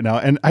Craigslist right now.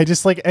 And I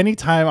just like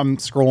anytime I'm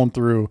scrolling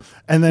through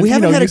and then We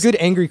haven't had you a good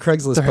angry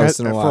Craigslist post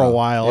in a while. for a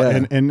while.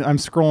 Yeah. And I'm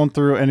scrolling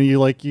through and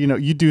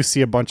you do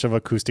see a bunch of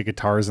acoustic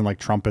guitars and like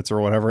trumpets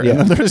or whatever. Yeah. And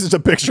then there's just a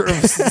picture of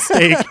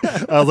steak.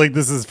 I was like,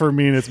 this is for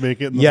me and it's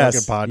making it in the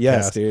Yes, fucking podcast.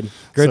 yes, dude.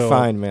 Good So,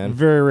 find, man.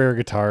 Very rare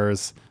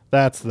guitars.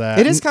 That's that.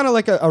 It is kind of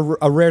like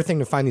a rare thing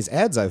to find these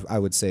ads, I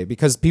would say,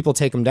 because people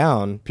take them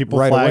down. People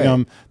right flag away.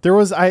 them. There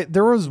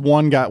was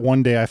one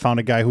day I found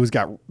a guy who's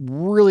got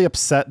really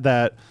upset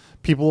that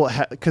people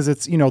because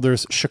it's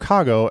there's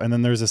Chicago and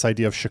then there's this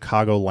idea of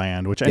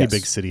Chicagoland, which any Yes.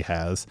 big city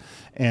has,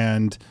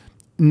 and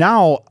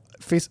now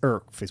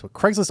Facebook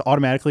Craigslist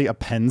automatically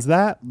appends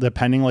that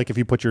depending like if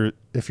you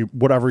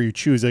whatever you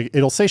choose, like,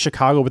 it'll say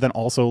Chicago but then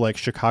also like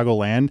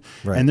Chicagoland,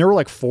 Right. and there were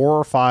like 4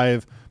 or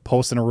 5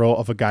 posts in a row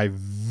of a guy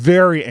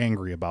very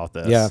angry about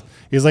this. Yeah.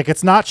 He's like,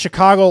 it's not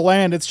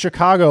Chicagoland, it's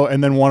Chicago.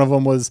 And then one of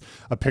them was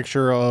a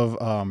picture of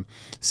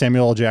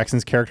Samuel L.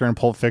 Jackson's character in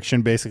Pulp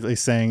Fiction basically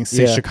saying,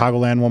 say Yeah.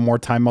 Chicagoland one more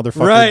time,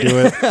 motherfucker, Right. do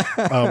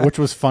it, which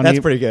was funny.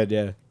 That's pretty good,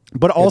 yeah.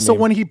 But also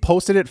meme. when he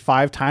posted it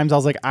 5 times, I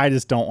was like, I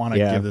just don't want to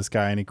Yeah. give this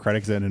guy any credit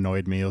because it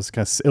annoyed me. It was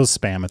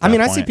spam at that I mean,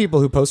 point. I see people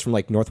who post from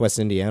like Northwest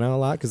Indiana a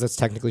lot because that's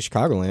technically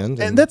Chicagoland.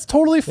 And that's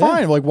totally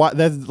fine. Like, why?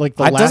 That's like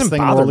the It last doesn't thing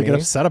in the bother world to me.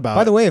 get upset about.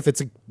 By the way, if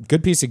it's a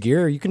good piece of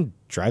gear, you can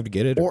drive to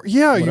get it. Or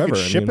yeah, you whatever.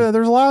 could I ship mean, it.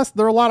 There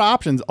are a lot of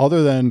options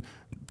other than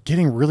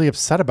getting really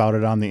upset about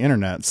it on the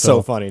internet.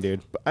 So funny, dude.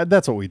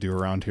 That's what we do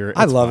around here.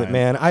 I It's love it, fine.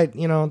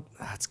 man.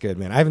 That's good,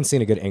 man. I haven't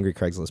seen a good angry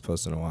Craigslist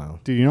post in a while.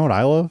 Dude, you know what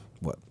I love?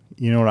 What?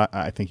 You know what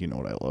I think you know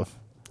what I love.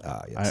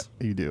 Yes.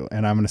 You do,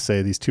 and I'm going to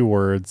say these 2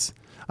 words.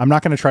 I'm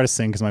not going to try to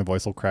sing because my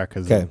voice will crack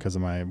because Okay. of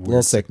my Little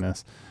weird sick.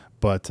 sickness.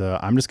 But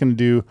I'm just going to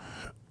do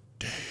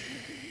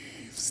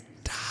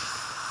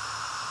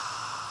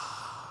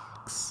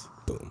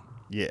Boom.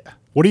 yeah.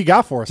 What do you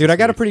got for us, Dude, this I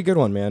got a week? pretty good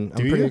one, man.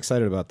 I'm pretty you?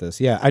 excited about this.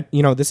 Yeah,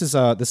 this is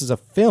a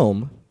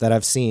film that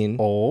I've seen.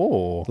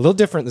 Oh, A little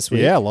different this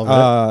week. Yeah,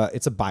 love it.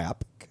 It's a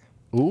biopic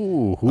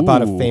ooh,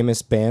 about a ooh.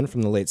 famous band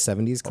from the late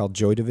 70s called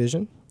Joy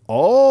Division.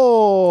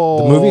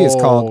 Oh, The movie is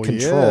called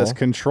Control. Yes,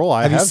 Control.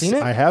 Have you seen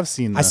it? I have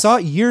seen. This. I saw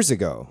it years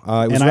ago. It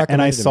was and I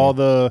recommended to saw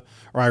me.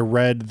 I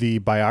read the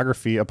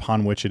biography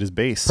upon which it is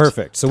based.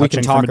 Perfect. So we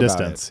can Touching talk from a about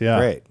distance. it.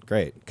 Yeah,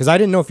 Great. Because I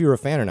didn't know if you were a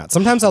fan or not.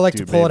 Sometimes I like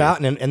to Dude, pull it baby.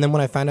 out, and then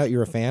when I find out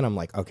you're a fan, I'm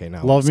like, okay,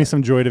 now. Love me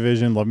some Joy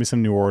Division. Love me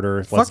some New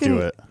Order. Let's do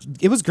it.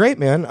 It was great,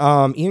 man.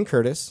 Ian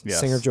Curtis, Yes.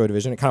 singer of Joy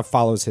Division. It kind of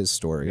follows his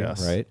story,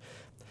 Yes. right?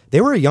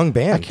 They were a young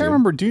band. I can't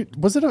remember.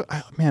 Dude, was it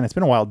man? It's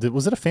been a while.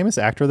 Was it a famous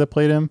actor that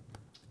played him?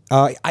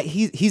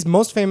 He's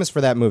most famous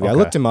for that movie. I Okay.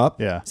 looked him up.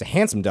 Yeah. He's a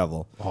handsome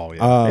devil. Oh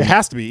yeah, it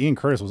has to be. Ian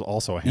Curtis was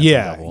also a handsome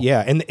devil.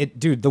 Yeah, and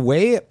dude, the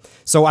way.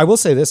 So I will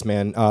say this,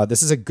 man.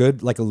 This is a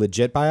good, like a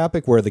legit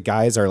biopic where the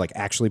guys are like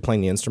actually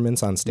playing the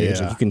instruments on stage.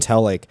 Yeah. Like you can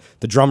tell like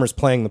the drummer's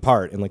playing the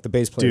part and like the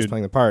bass player's Dude,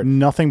 playing the part.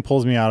 Nothing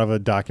pulls me out of a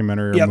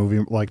documentary or Yep.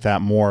 movie like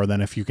that more than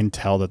if you can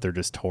tell that they're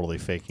just totally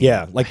faking.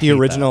 Yeah, it. like I the hate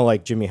original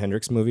like Jimi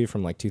Hendrix movie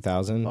from like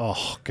 2000. that.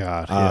 Oh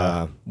God.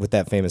 Yeah. With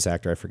that famous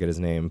actor, I forget his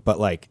name, but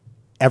like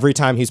every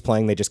time he's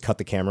playing, they just cut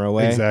the camera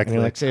away. Exactly. And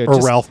you're like, "Dude, or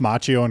just-" Ralph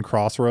Macchio in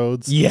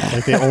Crossroads. Yeah.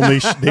 Like they only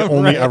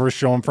Right. ever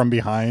show him from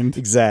behind.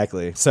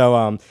 Exactly.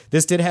 So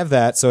this did have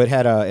that. So it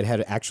had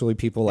actually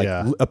people like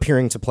Yeah.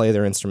 appearing to play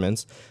their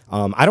instruments.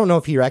 I don't know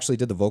if he actually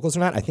did the vocals or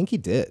not. I think he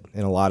did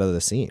in a lot of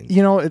the scenes.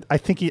 You know, I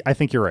think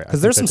you're right.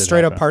 Because there's some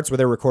straight up parts where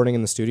they're recording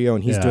in the studio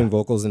and he's Yeah. doing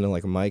vocals into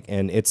like a mic,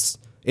 and it's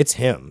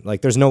him.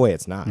 Like there's no way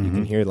it's not. You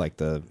can hear like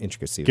the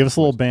intricacy. Give us a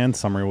little band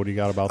summary. What do you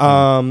got about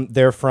them?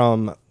 They're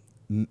from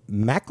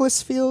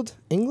Macclesfield,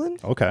 England.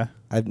 Okay.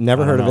 I've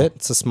never heard of know. it.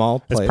 It's a small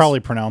place. It's probably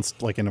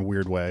pronounced like in a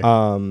weird way.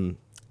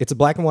 It's a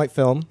black and white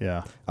film.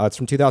 Yeah. It's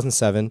from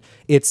 2007.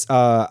 It's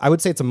I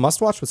would say it's a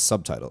must watch with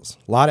subtitles.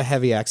 A lot of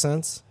heavy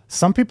accents.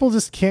 Some people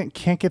just can't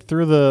get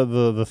through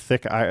the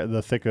thick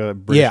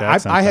British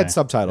accent I had thing.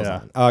 subtitles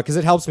Yeah. on because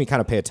it helps me kind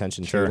of pay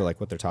attention Sure. to like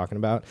what they're talking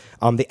about.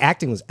 The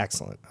acting was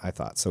excellent, I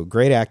thought. So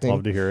great acting.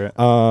 Love to hear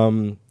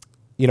it.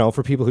 You know,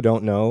 for people who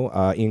don't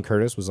know, Ian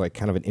Curtis was like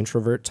kind of an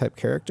introvert type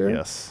character.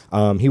 Yes.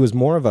 He was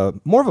more of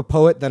a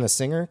poet than a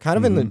singer, kind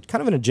of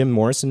in a Jim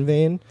Morrison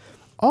vein.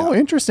 Oh,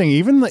 interesting.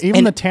 Even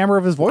the timbre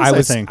of his voice,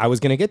 I think. I was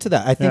going to get to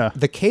that. I think Yeah.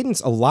 the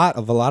cadence, a lot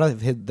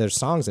of their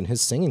songs and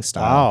his singing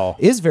style Wow.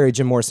 is very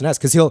Jim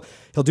Morrison-esque because he'll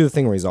do the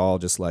thing where he's all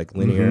just like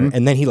linear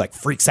and then he like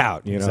freaks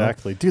out. You know,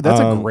 Exactly. Dude, that's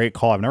a great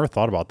call. I've never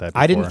thought about that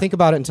before. I didn't think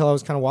about it until I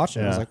was kind of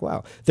watching. I was Yeah. like,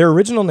 wow. Their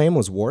original name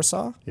was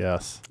Warsaw,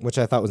 Yes. which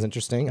I thought was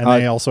interesting. And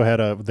they also had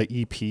the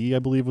EP, I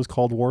believe, was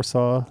called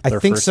Warsaw. I their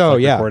think first, so.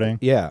 like, Yeah. recording.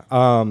 Yeah.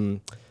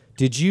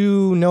 Did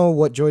you know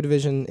what Joy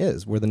Division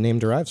is? Where the name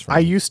derives from? I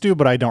used to,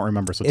 but I don't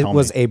remember. So It tell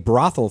was me. a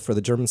brothel for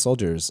the German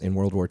soldiers in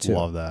World War II.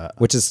 Love that.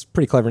 Which is a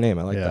pretty clever name.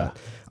 I like Yeah.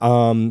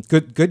 that.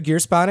 Good gear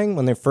spotting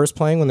when they're first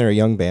playing when they're a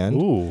young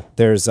band. Ooh.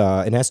 There's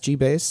an SG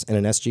bass and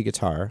an SG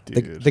guitar.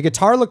 Dude. The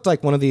guitar looked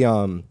like one of the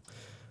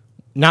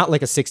Not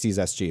like a 60s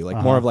SG, like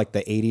more of like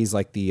the 80s,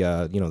 like the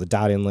the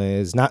dot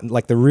inlays, not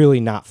like the really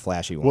not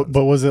flashy ones.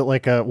 But was it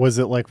like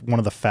one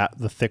of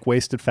the thick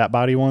waisted fat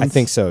body ones? I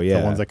think so, yeah.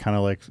 The ones that kind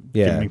of like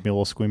Yeah. make me a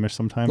little squeamish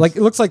sometimes. Like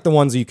it looks like the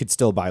ones that you could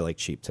still buy like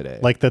cheap today.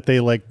 Like that they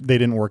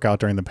didn't work out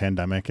during the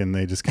pandemic and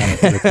they just kind of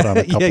put on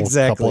a couple,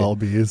 exactly. couple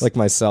lbs. Like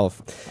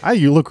myself.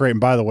 You look great. And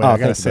by the way, I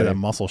gotta thank you, say buddy. that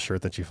muscle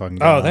shirt that you fucking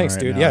got on Thanks,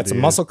 right dude. now, Yeah, it's a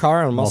muscle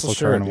car and a muscle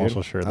shirt, and a dude.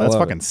 muscle shirt. I That's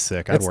love fucking it.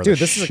 sick. I'd wear Dude, the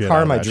this is a shit car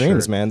out of my that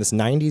dreams, shirt. man. This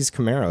 90s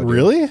Camaro. Dude.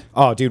 Really?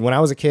 Oh, dude, when I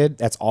was a kid,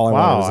 that's all I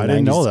wanted. Wow, Was a I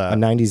didn't 90s, know that. A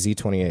 90s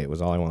Z28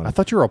 was all I wanted. I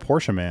thought you were a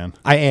Porsche man.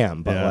 I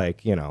am, but Yeah.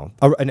 like,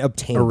 an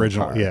obtainable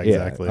Original, car. yeah,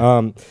 exactly.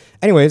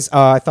 Anyways,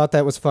 I thought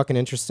that was fucking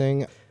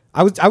interesting.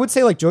 I would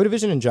say like Joy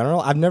Division in general,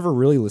 I've never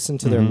really listened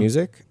to their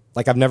music.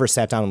 Like I've never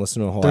sat down and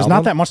listened to a whole There's album.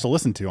 not that much to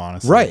listen to,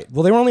 honestly. Right.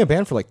 Well, they were only a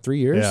band for like 3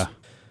 years. Yeah.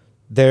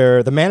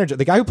 The manager,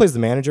 the guy who plays the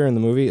manager in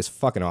the movie is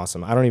fucking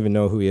awesome. I don't even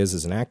know who he is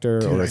as an actor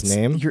or his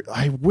name.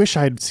 I wish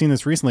I had seen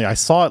this recently. I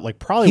saw it like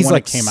probably He's when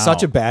like it came such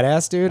out. a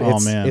badass dude. Oh,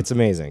 It's, man. it's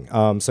amazing.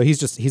 So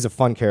he's a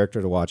fun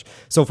character to watch.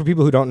 So for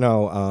people who don't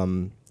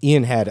know,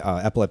 Ian had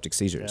epileptic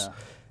seizures.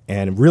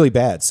 And really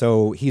bad.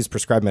 So he's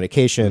prescribed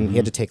medication. He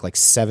had to take like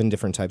 7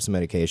 different types of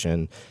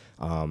medication.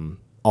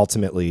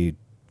 Ultimately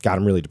got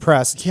him really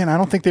depressed. Yeah, and I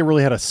don't think they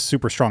really had a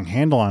super strong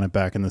handle on it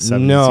back in the 70s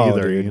No,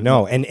 either. dude, you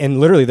no. And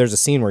literally there's a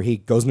scene where he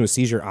goes into a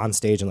seizure on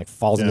stage and like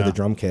falls into Yeah. the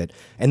drum kit.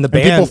 And the And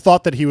band people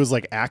thought that he was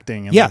like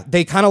acting. And, yeah, like,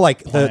 they kind of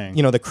like playing.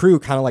 the crew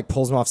kind of like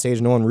pulls him off stage.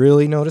 No one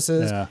really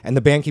notices, Yeah. and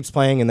the band keeps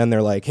playing. And then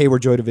they're like, "Hey, we're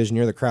Joy Division.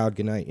 You're the crowd.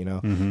 Good night,"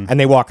 Mm-hmm. And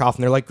they walk off,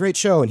 and they're like, "Great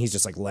show." And he's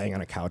just like laying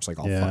on a couch, like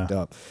all Yeah. fucked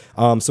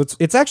up. So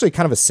it's actually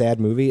kind of a sad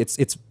movie. It's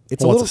a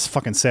well, little it's a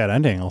fucking sad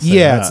ending. I'll say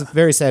yeah, that. it's a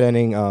very sad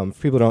ending.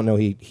 For people who don't know,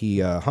 he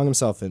hung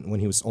himself when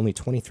he was only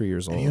 23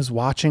 years old. He was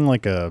watching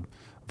like a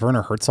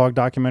Werner Herzog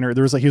documentary.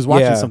 There was like he was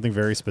watching Yeah. something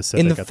very specific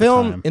in the at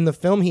film. the time. In the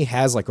film, he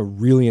has like a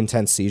really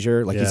intense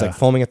seizure. Like he's Yeah. like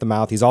foaming at the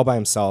mouth. He's all by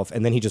himself,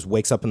 and then he just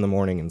wakes up in the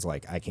morning and is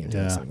like, "I can't do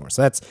this Yeah. anymore."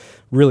 So that's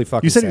really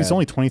fucking. You said sad. he was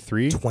only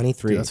 23?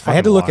 23. Dude, that's I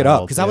had to fucking look it up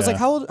wild. because I was like,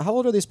 Yeah. how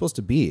old are they supposed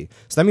to be?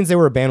 So that means they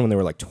were a band when they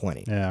were like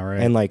 20. Yeah, right.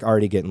 Mm-hmm. And like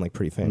already getting like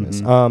pretty famous.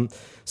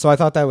 So I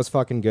thought that was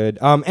fucking good.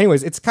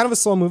 Anyways, it's kind of a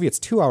slow movie. It's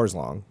 2 hours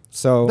long.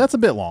 So That's a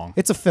bit long.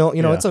 it's a film.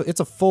 You know, Yeah. it's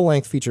a full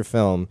length feature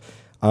film.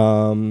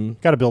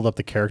 Got to build up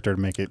the character to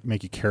make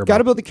you care about. Got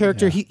to build the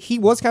character. He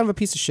was kind of a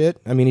piece of shit.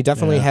 I mean, he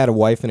definitely Yeah. had a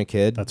wife and a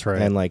kid. That's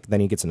right. And like then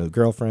he gets a new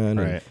girlfriend.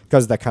 And Right.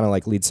 because of that kind of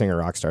like lead singer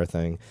rock star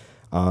thing.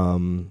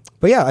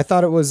 But yeah, I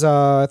thought it was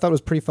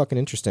pretty fucking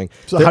interesting.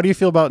 So how do you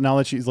feel about now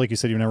that you like you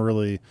said you've never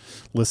really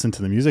listened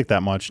to the music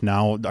that much?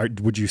 Now,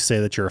 would you say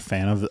that you're a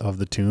fan of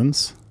the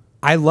tunes?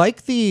 I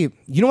like you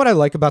know what I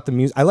like about the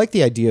music? I like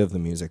the idea of the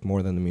music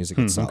more than the music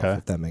itself, okay.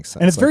 if that makes sense.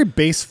 And it's Like, very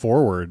bass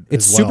forward.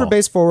 it's as super well.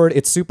 bass forward.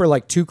 It's super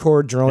like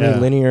 2-chord drony Yeah.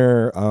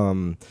 linear.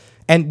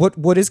 And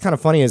what is kind of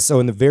funny is so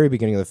in the very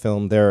beginning of the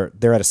film, they're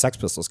at a Sex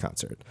Pistols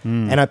concert,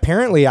 Hmm. and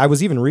apparently I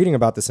was even reading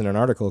about this in an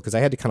article because I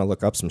had to kind of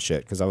look up some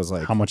shit because I was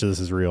like, How much of this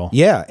is real?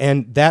 yeah,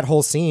 and that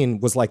whole scene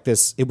was like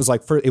this. It was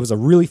like it was a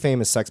really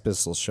famous Sex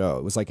Pistols show.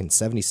 It was like in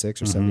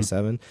 '76 or Mm-hmm.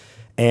 '77,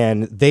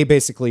 and they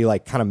basically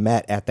like kind of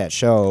met at that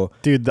show.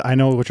 Dude, I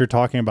know what you're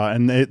talking about,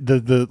 and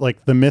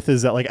the myth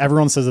is that like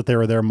everyone says that they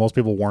were there, most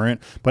people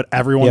weren't, but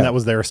everyone Yeah. that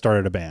was there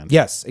started a band.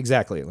 Yes,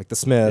 exactly, like the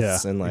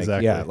Smiths Yeah, and like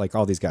exactly. yeah, like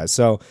all these guys.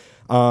 So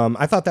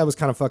I thought that was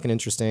kind of fucking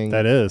interesting.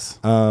 That is.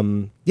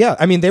 Yeah,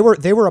 I mean they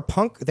were a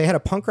punk. They had a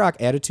punk rock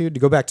attitude. To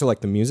go back to like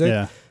the music,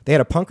 Yeah. they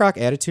had a punk rock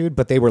attitude,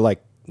 but they were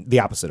like the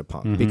opposite of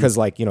Mm-hmm. punk because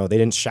like they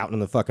didn't shout in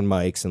the fucking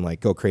mics and like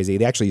go crazy.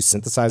 They actually used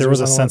synthesizers. There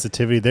was a on lot.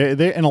 sensitivity.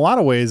 They in a lot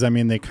of ways, I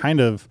mean, they kind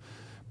of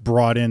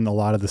brought in a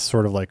lot of this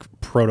sort of like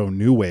proto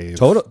new wave.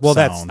 Total. Well,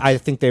 sound. I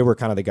think they were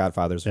kind of the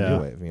godfathers of Yeah.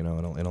 new wave, in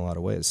a lot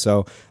of ways.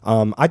 So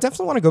I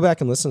definitely want to go back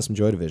and listen to some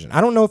Joy Division.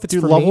 I don't know if it's Dude,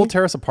 for Love me. Will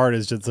Tear Us Apart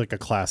is just like a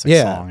classic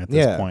Yeah, song at this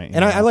yeah. point.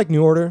 And I like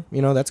New Order.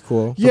 That's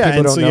cool. For yeah, people who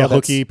and don't so know, yeah,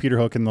 that's- Hooky, Peter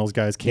Hook, and those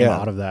guys came Yeah.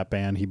 out of that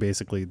band. He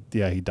basically,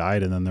 he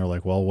died, and then they're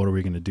like, well, what are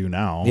we going to do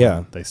now? Yeah.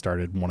 And they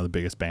started one of the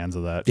biggest bands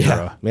of that Yeah,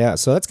 era. yeah.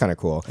 So that's kind of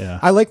cool. Yeah.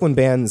 I like when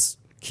bands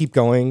keep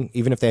going,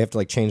 even if they have to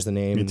like change the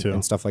name Me too.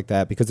 and stuff like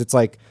that, because it's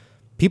like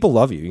people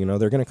love you.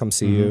 They're gonna come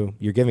see you.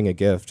 You're giving a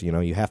gift.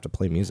 You have to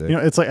play music.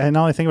 It's like, and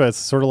now I think about it, it's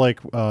sort of like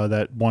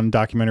that one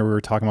documentary we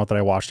were talking about that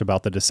I watched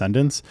about the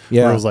Descendants.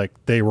 Yeah. Where it was like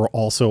they were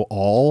also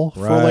all for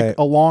Right. like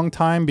a long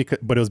time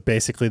but it was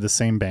basically the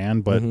same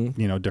band, but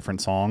Mm-hmm.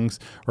 different songs,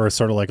 or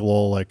sort of like a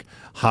little like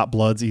Hot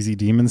Bloods, Easy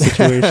Demon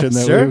situation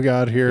that Sure. we've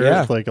got here.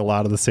 Yeah. With, like a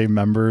lot of the same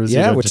members.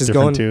 Yeah, which just is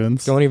different going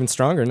tunes. going even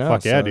stronger now.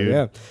 Fuck yeah, So, dude.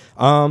 Yeah.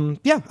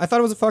 Yeah, I thought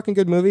it was a fucking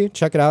good movie.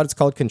 Check it out. It's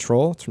called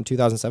Control. It's from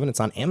 2007. It's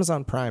on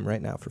Amazon Prime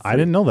right now for free. I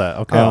didn't know that.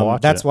 Okay, I'll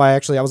watch That's it. why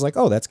actually I was like,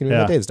 oh, that's gonna be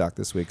Yeah. my Dave's doc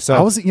this week. So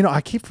I was,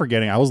 I keep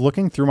forgetting. I was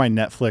looking through my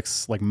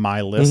Netflix, like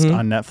my list Mm-hmm.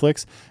 on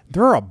Netflix.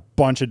 There are a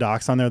bunch of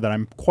docs on there that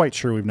I'm quite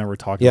sure we've never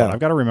talked Yeah. about. I've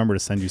got to remember to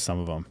send you some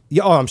of them.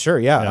 yeah, oh, I'm sure.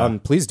 Yeah, Yeah.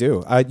 please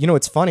do.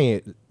 It's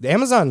funny.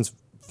 Amazon's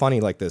funny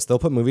like this. They'll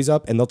put movies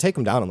up and they'll take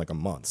them down in like a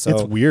month. So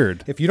It's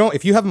weird. If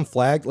you have them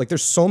flagged, like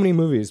there's so many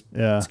movies.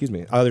 Yeah. Excuse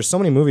me. There's so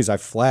many movies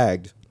I've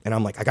flagged and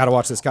I'm like, I gotta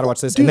watch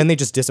this, and then they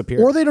just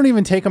disappear. Or they don't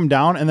even take them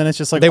down, and then it's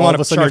just like They all want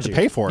of a to sudden you have charge to you.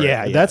 pay for it.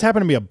 Yeah. That's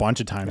happened to me a bunch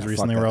of times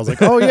recently fuck where I was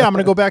that. like, oh yeah, I'm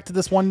gonna go back to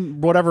this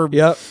one whatever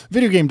Yep.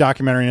 video game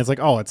documentary, and it's like,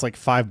 oh, it's like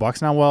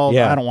 $5 now. Well,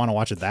 Yeah. I don't want to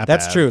watch it that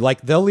That's bad. true.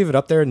 Like they'll leave it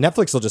up there.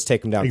 Netflix will just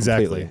take them down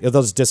Exactly. completely.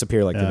 They'll just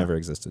disappear like they never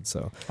existed.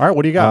 So, All right,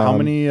 what do you got? How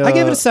many? I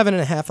gave it a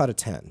 7.5 out of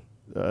 10.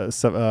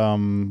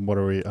 What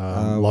are we?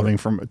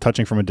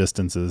 Touching from a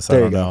distance is. I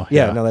There don't you go. know.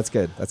 Yeah, no, that's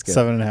good. That's good.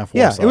 7.5.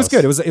 Yeah, it was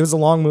good. It was a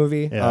long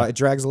movie. Yeah. It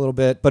drags a little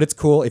bit, but it's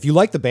cool. If you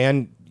like the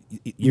band,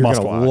 you're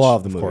Must gonna watch,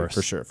 love the of movie course.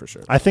 for sure. For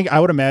sure. I think I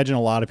would imagine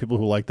a lot of people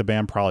who like the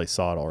band probably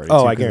saw it already.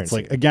 Oh, too, I 'cause it's guarantee.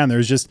 like again,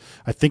 there's just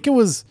I think it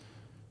was.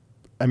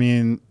 I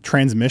mean,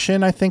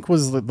 Transmission. I think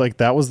was like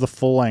that was the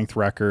full length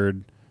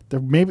record.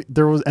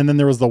 There was, and then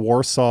there was the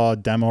Warsaw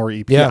demo or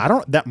EP.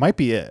 Yeah. That might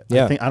be it.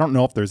 Yeah. I don't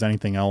know if there's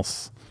anything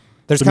else.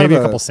 There's So kind maybe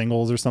of a couple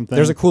singles or something.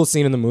 There's a cool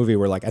scene in the movie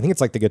where like I think it's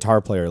like the guitar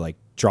player like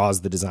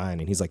draws the design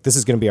and he's like, this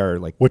is gonna be our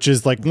like which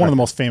is like one of the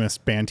most famous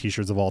band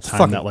T-shirts of all time.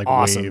 fucking That like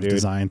awesome, wave dude.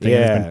 design thing.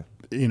 Yeah.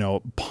 It's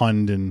been,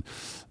 punned and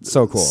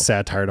so cool.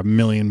 satired a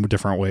million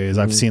different ways.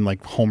 I've seen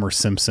like Homer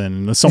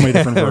Simpson and so many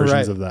different versions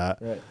Right. of that.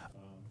 Right.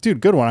 Dude,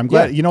 good one. I'm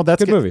glad. Yeah,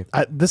 That's good movie.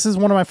 This is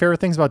one of my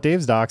favorite things about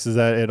Dave's Docs is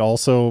that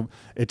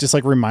it just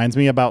like reminds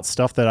me about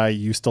stuff that I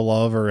used to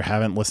love or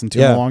haven't listened to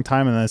in Yeah. a long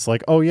time. And then it's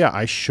like, oh yeah,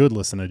 I should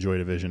listen to Joy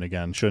Division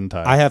again, shouldn't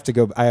I? I have to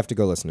go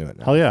listen to it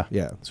now. Hell yeah.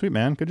 Yeah. Sweet,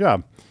 man. Good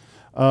job.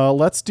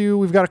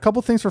 We've got a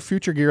couple things for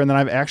future gear, and then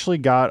I've actually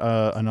got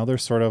another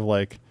sort of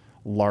like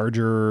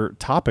larger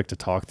topic to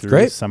talk through,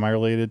 Great.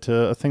 semi-related to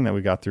a thing that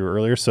we got through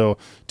earlier. So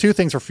 2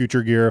 things for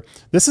future gear.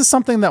 This is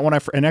something that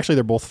and actually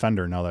they're both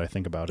Fender now that I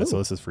think about it. So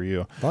this is for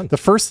you. Fun. The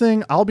first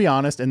thing, I'll be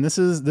honest, and this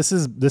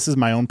is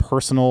my own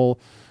personal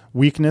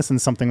weakness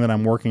and something that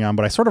I'm working on,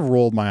 but I sort of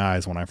rolled my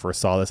eyes when I first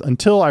saw this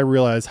until I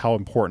realized how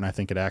important I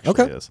think it actually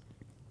Okay. is.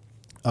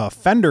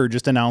 Fender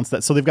just announced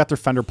that, so they've got their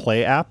Fender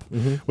Play app,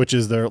 which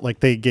is their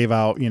they gave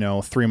out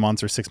 3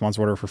 months or 6 months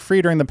or whatever for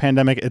free during the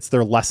pandemic. It's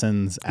their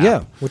lessons app,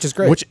 Yeah, which is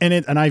great.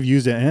 And I've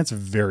used it and it's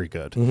very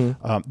good.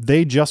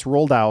 They just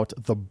rolled out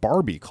the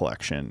Barbie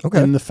collection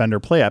Okay. in the Fender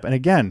Play app, and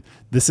again,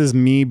 this is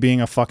me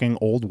being a fucking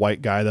old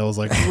white guy that was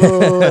like,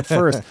 whoa at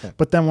first,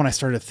 but then when I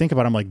started to think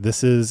about it, I'm like,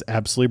 this is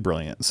absolutely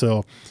brilliant.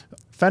 So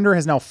Fender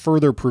has now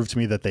further proved to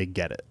me that they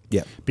get it.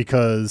 Yeah.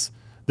 Because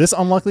this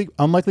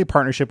unlikely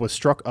partnership was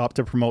struck up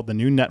to promote the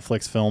new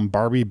Netflix film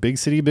Barbie Big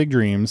City Big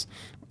Dreams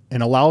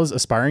and allows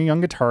aspiring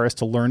young guitarists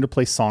to learn to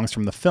play songs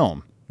from the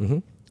film.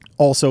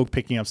 Also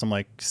picking up some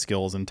like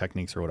skills and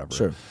techniques or whatever.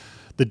 Sure.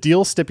 The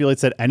deal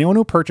stipulates that anyone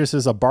who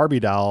purchases a Barbie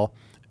doll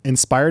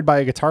inspired by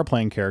a guitar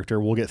playing character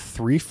will get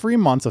 3 free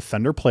months of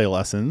Fender play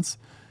lessons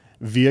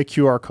via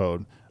QR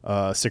code,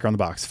 sticker on the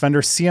box.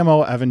 Fender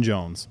CMO Evan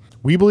Jones.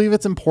 We believe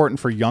it's important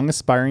for young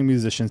aspiring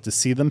musicians to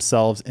see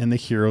themselves in the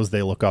heroes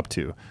they look up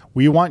to.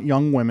 We want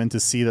young women to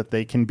see that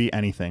they can be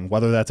anything,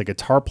 whether that's a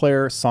guitar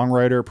player,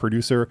 songwriter,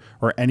 producer,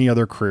 or any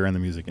other career in the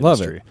music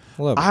Love industry.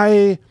 it. Love it.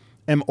 I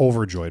am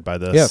overjoyed by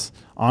this. Yeah.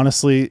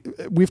 Honestly,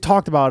 we've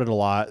talked about it a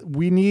lot.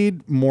 We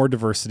need more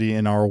diversity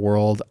in our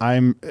world.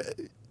 I'm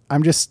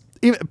just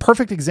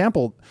perfect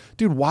example,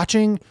 dude,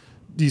 watching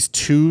these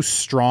 2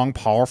 strong,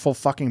 powerful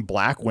fucking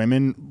black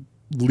women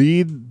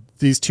lead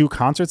these 2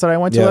 concerts that I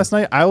went to last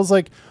night. I was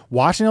like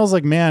watching, I was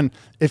like, man,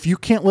 if you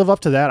can't live up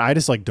to that, I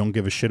just like don't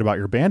give a shit about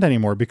your band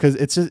anymore, because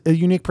it's a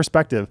unique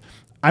perspective.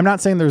 I'm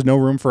not saying there's no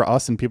room for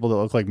us and people that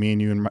look like me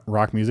and you in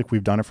rock music.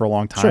 We've done it for a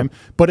long time,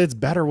 but it's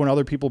better when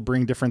other people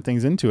bring different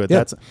things into it.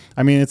 Yeah.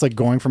 It's like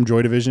going from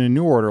Joy Division and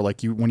New Order, like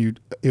when you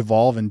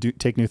evolve and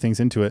take new things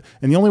into it.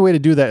 And the only way to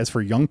do that is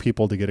for young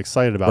people to get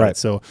excited about it.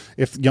 So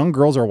if young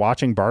girls are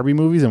watching Barbie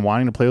movies and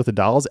wanting to play with the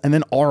dolls and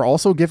then are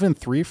also given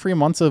 3 free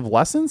months of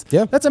lessons,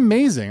 that's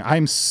amazing.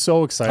 I'm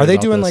so excited. Are they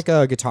about doing this. like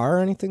a guitar or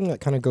anything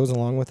that kind of goes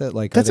along with it?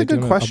 Like, That's are a they good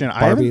doing question.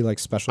 Barbie like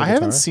special. I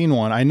haven't guitar? seen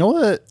one. I know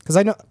that Because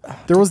I know.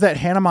 there was that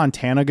Hannah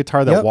Montana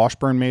guitar that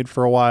Washburn made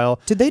for a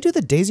while. Did they do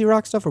the Daisy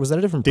Rock stuff, or was that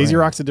a different? Daisy brand?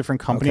 Rock's a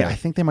different company. Okay. I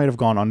think they might have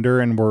gone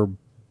under and were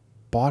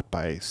bought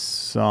by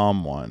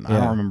someone. I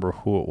don't remember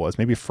who it was.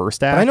 Maybe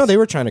First Act. But I know they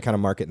were trying to kind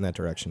of market in that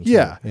direction. Too.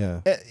 Yeah.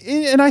 Yeah.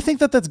 And I think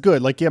that that's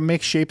good. Like,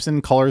 make shapes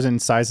and colors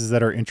and sizes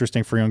that are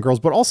interesting for young girls,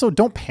 but also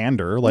don't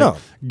pander. Like,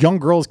 young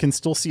girls can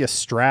still see a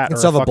Strat or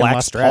still a have a fucking black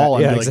Les Strat. Paul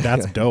and Yeah, be like,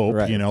 exactly. that's dope.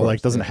 Right, of like,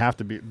 course, doesn't have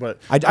to be. But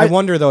I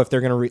wonder though if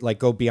they're gonna like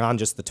go beyond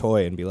just the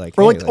toy and be like,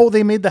 or hey, like, oh,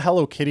 they made the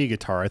Hello Kitty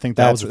guitar. I think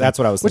That's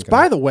what I was Which, thinking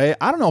by of. the way,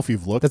 I don't know if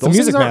you've looked. that's the Those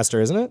Music things are-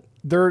 Master, isn't it?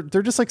 They're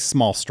just like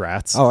small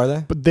Strats. Oh, are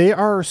they? But they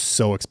are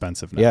so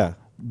expensive now. Yeah.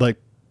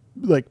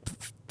 Like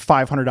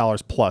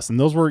 $500 plus, and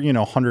those were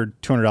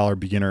 $100-$200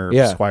 beginner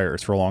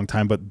Squires for a long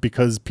time. But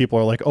because people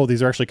are like, oh,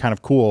 these are actually kind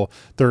of cool,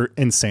 they're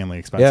insanely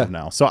expensive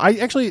now. So I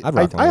actually, I'd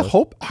rock one I of those.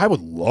 hope I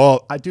would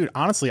love. Dude,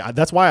 honestly,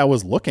 that's why I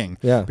was looking.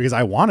 Yeah. Because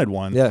I wanted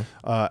one. Yeah.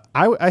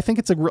 I think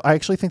I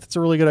actually think that's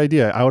a really good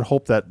idea. I would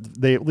hope that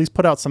they at least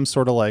put out some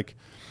sort of like.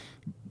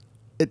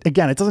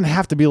 again, it doesn't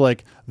have to be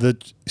like the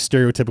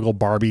stereotypical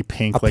Barbie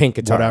pink, like pink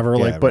guitar. whatever,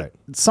 Yeah, like, but right.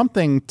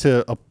 something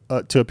to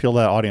appeal to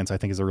that audience, I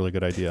think is a really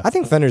good idea. I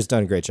think Fender's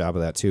done a great job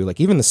of that too. Like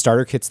even the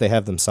starter kits they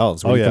have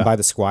themselves, where you can buy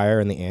the Squire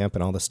and the amp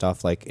and all the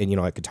stuff, like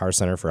at Guitar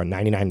Center for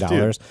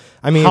 $99.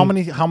 I mean,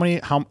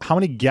 how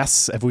many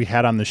guests have we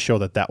had on this show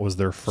that was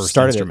their first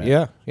instrument?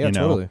 Yeah,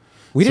 totally.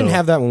 We didn't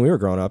have that when we were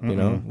growing up. You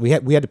know, we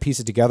had to piece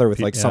it together with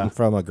like something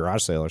from a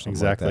garage sale or something.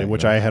 Exactly, like that,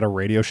 which I had a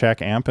Radio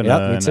Shack amp and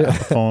an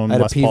Epiphone I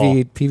had a Les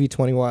Paul. PV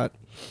 20 watt.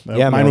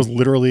 Mine was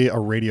literally a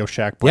Radio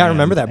Shack brand. Yeah, I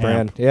remember that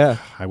brand. amp. Yeah.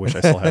 I wish I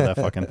still had that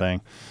fucking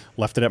thing.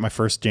 Left it at my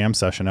first jam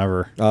session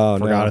ever. Oh,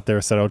 Forgot no. it there.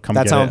 Said I would come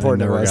That's get how it.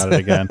 important and it never was. got it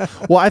again.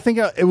 Well, I think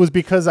it was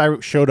because I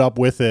showed up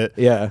with it.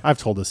 Yeah. I've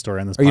told this story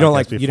on this. Or you don't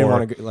podcast you didn't before.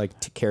 want to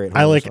like carry it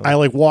home.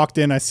 I walked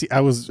in. I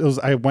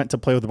went to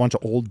play with a bunch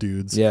of old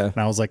dudes. Yeah. And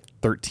I was like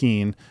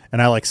 13,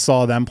 and I like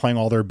saw them playing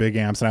all their big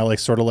amps, and I like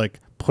sort of like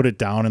put it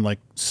down and like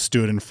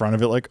stood in front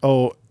of it like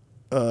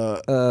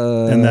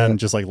and then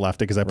just like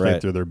left it because I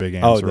played through their big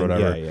amps or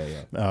whatever.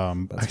 Yeah.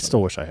 I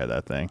still wish I had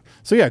that thing.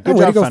 So yeah, good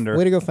way job, to go, Fender.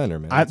 Way to go, Fender,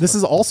 man. This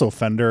is also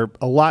Fender,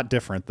 a lot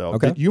different though.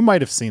 Okay. You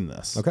might have seen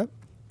this. Okay.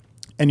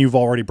 And you've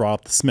already brought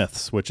up the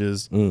Smiths, which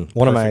is I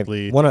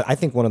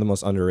think one of the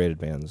most underrated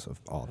bands of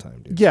all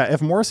time, dude. Yeah,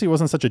 if Morrissey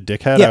wasn't such a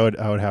dickhead, Yeah.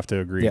 I would have to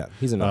agree. Yeah,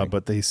 he's annoying.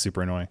 But he's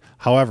super annoying.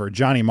 However,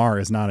 Johnny Marr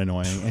is not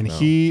annoying, and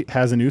he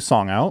has a new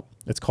song out.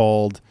 It's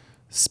called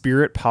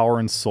Spirit, Power,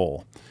 and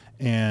Soul.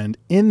 And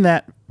in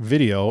that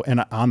video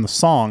and on the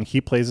song, he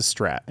plays a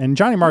Strat. And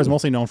Johnny Marr is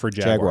mostly known for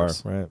Jaguars.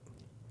 Jaguar, right.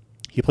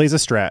 He plays a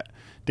Strat.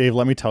 Dave,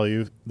 let me tell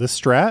you, this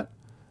Strat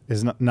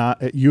is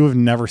not you have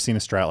never seen a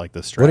Strat like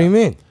this Strat. What do you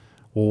mean?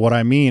 Well, what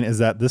I mean is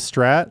that this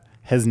Strat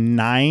has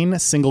 9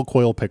 single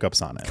coil pickups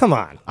on it. Come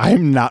on.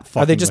 I'm not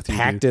fucking. Are they just with you,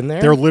 packed dude. in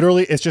there? They're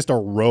literally, it's just a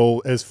row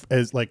as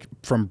like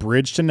from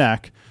bridge to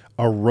neck,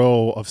 a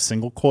row of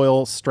single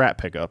coil Strat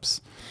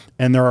pickups,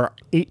 and there are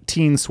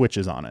 18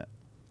 switches on it.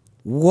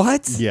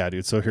 What? Yeah,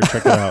 dude. So here,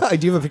 check it out.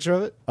 Do you have a picture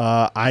of it?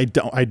 I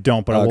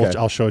don't, but Okay.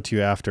 I'll show it to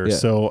you after. Yeah.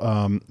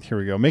 So here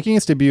we go. Making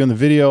his debut in the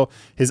video,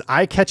 his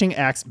eye-catching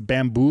acts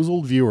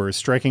bamboozled viewers,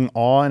 striking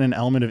awe and an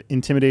element of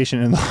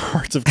intimidation in the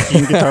hearts of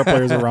keen guitar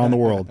players around the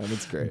world.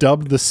 That's great.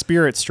 Dubbed the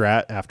Spirit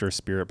Strat after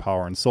Spirit,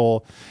 Power, and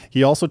Soul,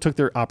 he also took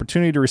the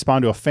opportunity to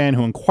respond to a fan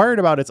who inquired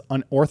about its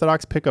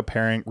unorthodox pickup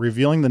pairing,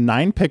 revealing the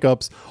 9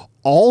 pickups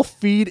all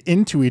feed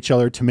into each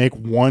other to make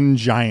one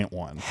giant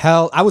one.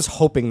 Hell, I was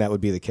hoping that would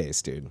be the case,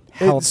 dude.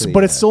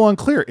 But it's still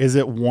unclear. Is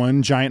it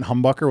one giant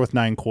humbucker with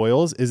 9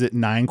 coils? Is it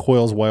 9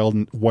 coils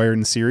wired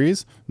in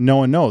series? No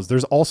one knows.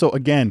 There's also,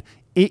 again,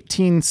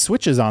 18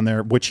 switches on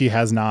there, which he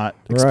has not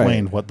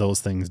explained what those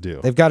things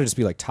do. They've got to just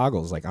be like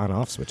toggles, like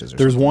on-off switches.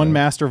 There's one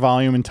master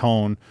volume and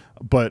tone,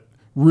 but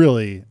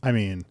really, I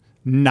mean,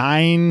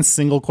 9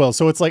 single coils.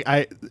 So it's like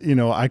I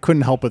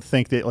couldn't help but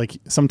think that like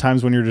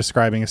sometimes when you're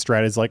describing a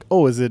Strat, it's like,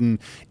 oh, is it an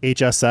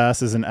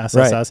HSS? Is it an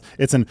SSS? Right.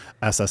 It's an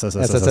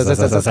SSS.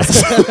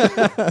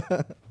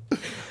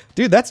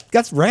 Dude,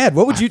 that's rad.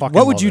 What would you love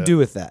it. do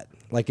with that?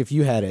 Like if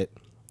you had it?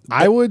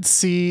 I would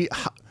see.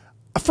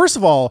 First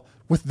of all,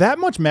 with that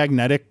much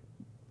magnetic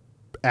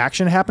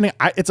action happening,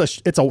 it's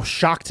a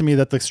shock to me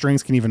that the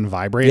strings can even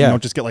vibrate and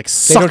don't just get like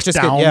sucked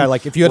down.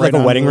 Like if you had like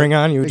a wedding ring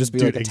on, you would just be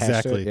like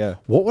attached to it. Yeah.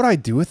 What would I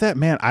do with that,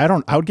 man?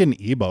 I would get an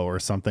EBO or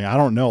something. I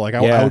don't know. Like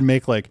I would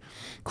make like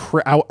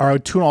I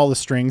would tune all the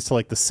strings to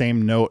like the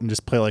same note and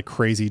just play like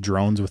crazy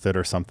drones with it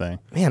or something.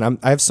 Man,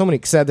 I have so many.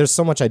 Cause there's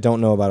so much I don't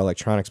know about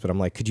electronics, but I'm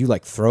like, could you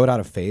like throw it out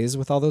of phase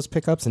with all those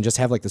pickups and just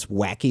have like this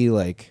wacky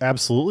like?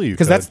 Absolutely,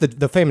 because that's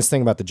the famous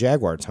thing about the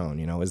Jaguar tone,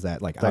 is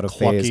that like out of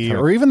phase, clucky,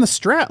 or even the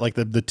Strat, like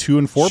the 2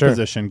 and 4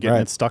 position,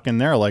 getting it stuck in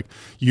there. Like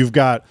you've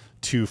got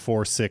 2,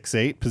 4, 6,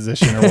 8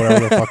 position or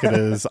whatever the fuck it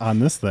is on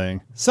this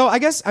thing. So I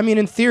guess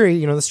in theory,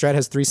 the Strat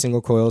has 3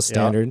 single coils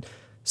standard.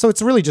 So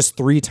it's really just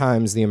 3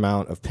 times the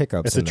amount of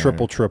pickups. It's a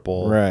triple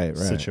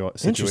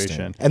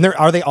situation. And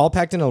are they all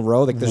packed in a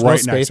row? Like there's no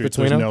space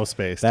between them. There's no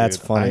space. That's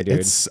dude. funny,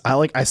 dude.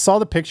 I saw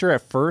the picture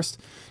at first.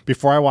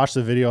 Before I watched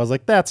the video, I was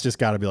like, that's just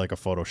got to be like a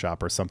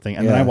Photoshop or something.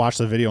 And then I watched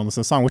the video and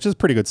listened to the song, which is a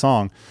pretty good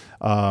song.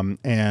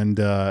 And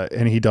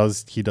he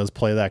does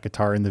play that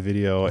guitar in the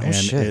video,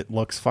 it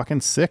looks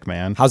fucking sick,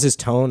 man. How's his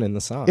tone in the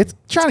song? It's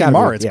Johnny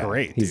Marr. It's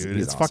great, dude. He's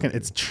it's awesome, fucking.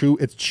 It's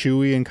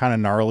chewy and kind of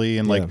gnarly,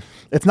 and like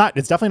it's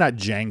definitely not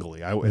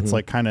jangly. It's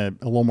like kind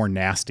of a little more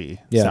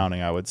nasty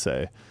sounding, I would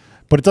say.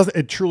 But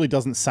it truly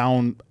doesn't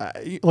sound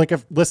like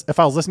if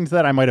I was listening to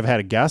that, I might have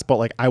had a guess, but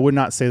like I would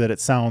not say that it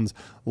sounds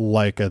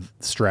like a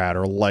Strat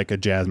or like a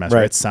Jazzmaster.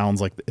 Right. It sounds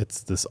like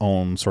it's this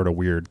own sort of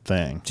weird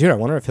thing. Dude, I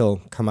wonder if he'll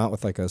come out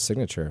with like a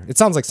signature. It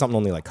sounds like something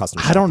only like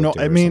custom. I don't know.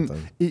 I mean,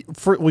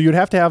 you'd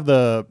have to have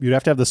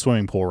the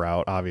swimming pool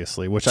route,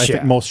 obviously, which I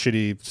think most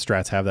shitty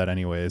Strats have that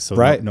anyways. So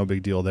no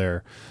big deal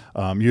there.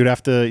 You'd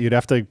have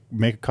to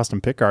make a custom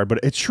pick guard,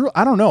 but it's true.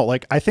 I don't know.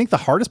 Like I think the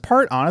hardest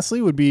part,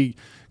 honestly, would be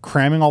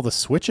cramming all the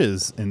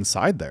switches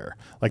inside there.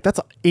 Like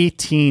that's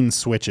 18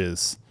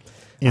 switches.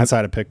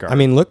 inside a pickguard. I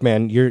mean, look,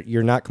 man,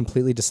 you're not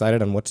completely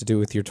decided on what to do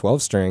with your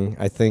 12 string.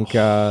 I think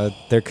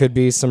there could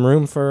be some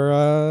room for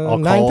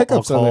 9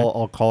 pickups on there.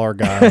 I'll call our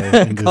guy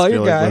and just Call be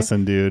your like, guy.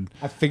 listen, dude.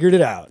 I figured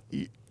it out.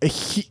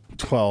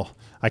 Well,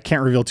 I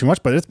can't reveal too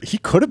much, but he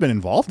could have been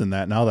involved in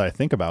that now that I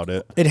think about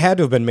it. It had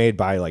to have been made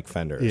by like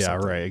Fender. Or Yeah,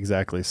 something. right,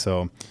 exactly.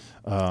 So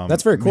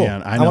That's very cool.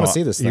 man, I want to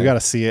see this thing. You got to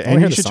see it, I wanna and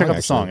hear you the should check song, out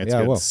the song. actually. It's Yeah,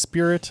 I good. will.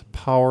 Spirit,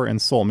 Power,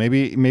 and Soul.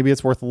 Maybe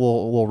it's worth a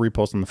little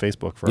repost on the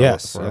Facebook for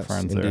our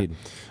friends indeed. there.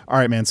 All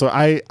right, man. So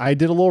I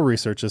did a little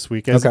research this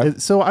week.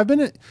 So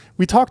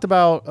we've talked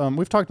about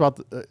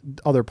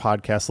other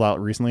podcasts a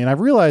lot recently, and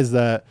I've realized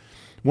that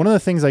one of the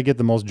things I get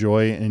the most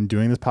joy in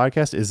doing this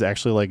podcast is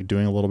actually like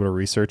doing a little bit of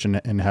research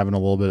and having a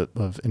little bit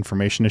of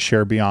information to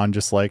share beyond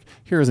just like,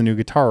 here's a new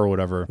guitar or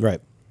whatever. Right.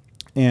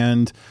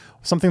 And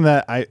something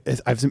that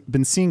I've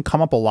been seeing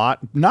come up a lot,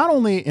 not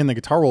only in the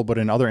guitar world, but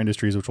in other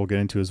industries, which we'll get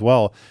into as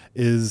well,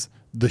 is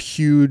the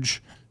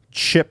huge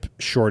chip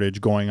shortage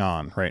going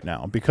on right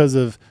now because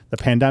of the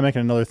pandemic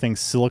and another thing.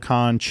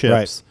 Silicon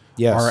chips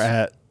are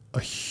at a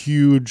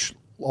huge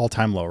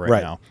all-time low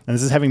right now, and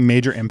this is having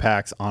major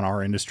impacts on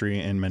our industry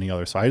and many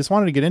others. So I just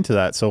wanted to get into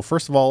that. So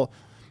first of all,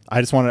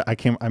 I don't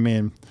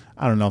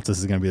know if this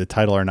is going to be the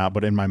title or not,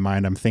 but in my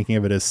mind, I'm thinking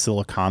of it as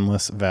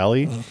Siliconless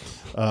Valley.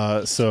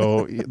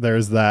 So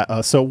there's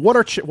that. So what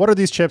are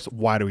these chips?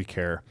 Why do we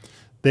care?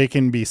 They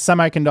can be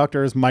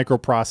semiconductors,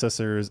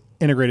 microprocessors,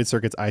 integrated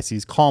circuits,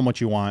 ICs, call them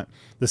what you want.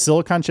 The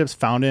silicon chips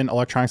found in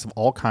electronics of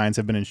all kinds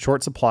have been in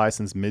short supply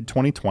since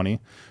mid-2020,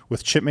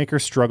 with chip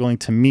makers struggling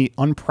to meet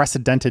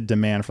unprecedented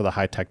demand for the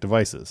high-tech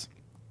devices.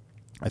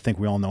 I think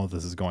we all know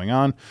this is going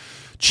on.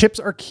 Chips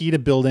are key to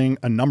building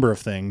a number of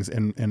things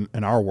in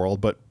our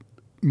world, but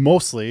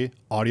mostly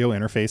audio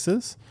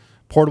interfaces,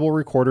 portable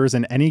recorders,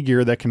 and any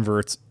gear that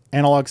converts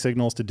analog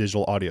signals to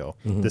digital audio.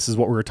 Mm-hmm. This is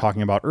what we were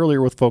talking about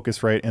earlier with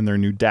Focusrite and their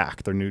new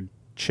DAC, their new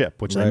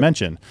chip, which they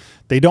mentioned.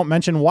 They don't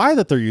mention why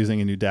that they're using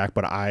a new DAC,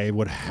 but I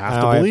would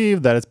have to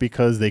believe that it's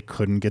because they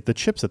couldn't get the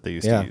chips that they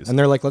used to use. And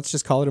they're like, let's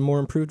just call it a more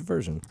improved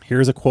version.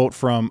 Here's a quote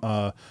from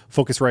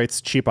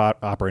Focusrite's chief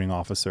operating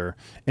officer.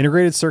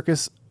 Integrated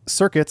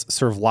circuits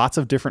serve lots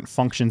of different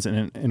functions in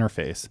an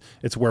interface.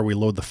 It's where we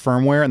load the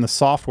firmware and the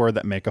software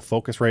that make a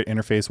Focusrite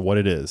interface what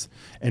it is.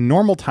 In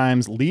normal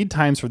times, lead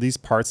times for these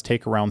parts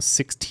take around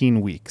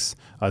 16 weeks.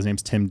 His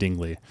name's Tim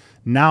Dingley.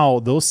 Now,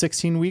 those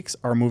 16 weeks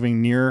are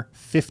moving near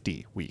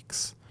 50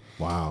 weeks.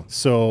 Wow.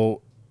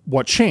 So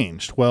what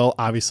changed? Well,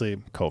 obviously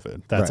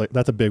COVID.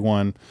 That's a big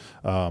one.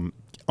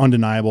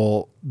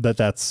 Undeniable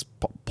that's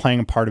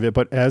playing a part of it.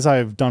 But as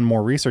I've done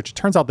more research, it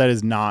turns out that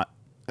is not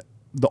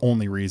the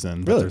only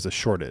reason that there's a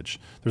shortage.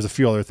 There's a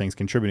few other things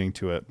contributing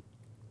to it.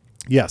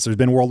 Yes, there's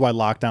been worldwide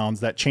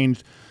lockdowns that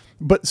changed,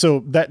 but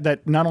so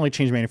that not only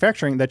changed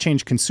manufacturing, that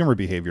changed consumer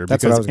behavior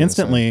because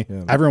instantly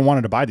everyone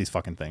wanted to buy these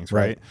fucking things,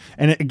 right?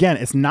 And again,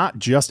 it's not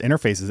just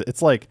interfaces.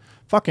 It's like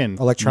fucking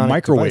electronic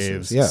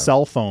microwaves, devices,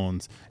 cell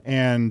phones,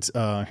 and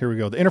here we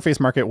go. The interface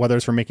market, whether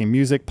it's for making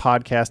music,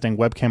 podcasting,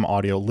 webcam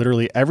audio,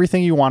 literally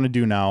everything you want to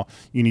do now,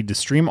 you need to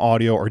stream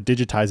audio or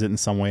digitize it in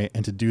some way,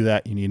 and to do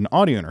that, you need an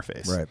audio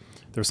interface. Right.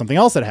 There's something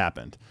else that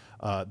happened.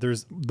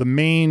 There's the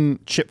main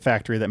chip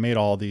factory that made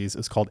all of these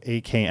is called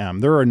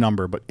AKM. There are a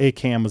number, but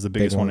AKM was the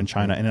biggest one in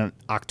China. And in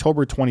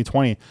October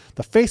 2020,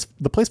 the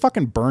place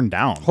fucking burned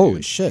down.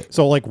 Holy shit.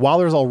 So like while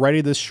there's already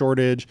this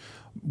shortage,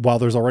 while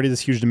there's already this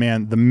huge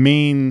demand, the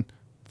main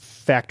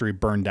factory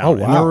burned down. Oh,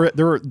 wow. And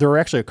there were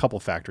actually a couple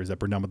factories that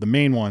burned down, but the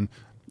main one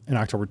in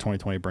October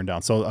 2020 burned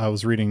down. So I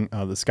was reading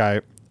this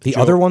guy. The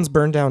other ones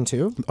burned down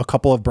too? A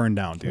couple have burned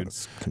down, dude.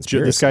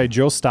 This guy,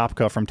 Joe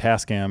Stopka from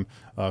Tascam,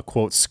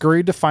 quote,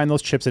 scurried to find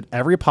those chips at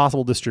every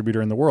possible distributor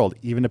in the world,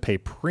 even to pay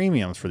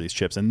premiums for these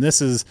chips. And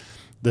this is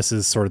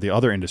sort of the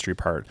other industry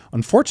part.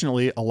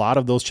 Unfortunately, a lot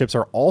of those chips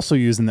are also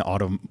used in the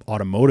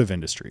automotive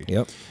industry.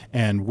 Yep.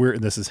 And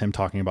this is him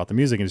talking about the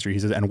music industry. He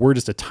says, and we're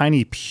just a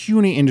tiny,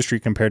 puny industry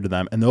compared to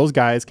them. And those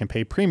guys can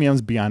pay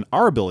premiums beyond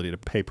our ability to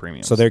pay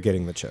premiums. So they're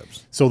getting the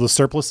chips. So the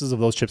surpluses of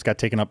those chips got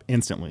taken up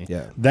instantly.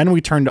 Yeah. Then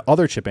we turned to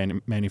other chip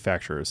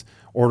manufacturers,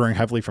 ordering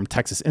heavily from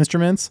Texas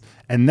Instruments.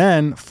 And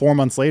then 4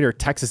 months later,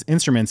 Texas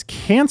Instruments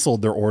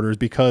canceled their orders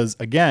because,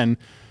 again,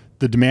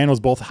 the demand was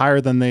both higher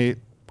than they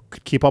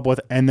could keep up with,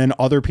 and then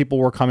other people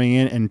were coming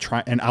in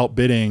and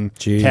outbidding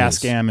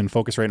Tascam and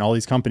Focusrite and all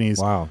these companies.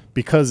 Wow.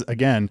 Because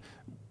again,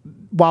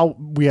 while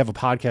we have a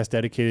podcast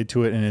dedicated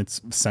to it and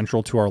it's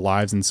central to our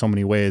lives in so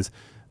many ways,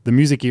 the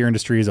music gear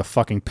industry is a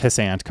fucking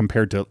pissant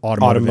compared to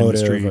automotive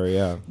industry.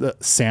 The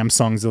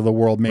Samsungs of the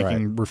world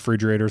making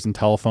refrigerators and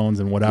telephones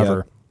and whatever.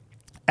 Yep.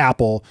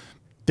 Apple,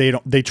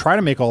 they try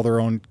to make all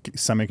their own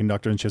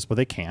semiconductor and chips, but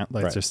they can't.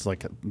 It's just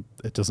like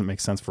it doesn't make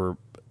sense for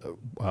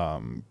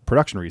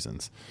production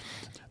reasons.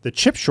 The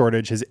chip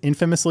shortage has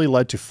infamously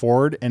led to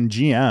Ford and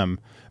GM,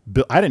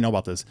 I didn't know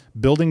about this,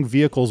 building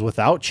vehicles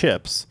without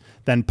chips,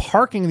 then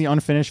parking the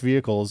unfinished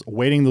vehicles,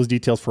 waiting those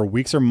details for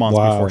weeks or months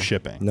before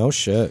shipping. No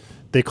shit.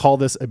 They call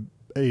this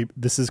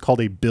this is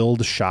called a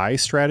build shy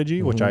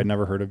strategy, which I had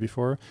never heard of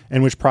before,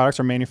 in which products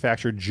are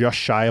manufactured just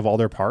shy of all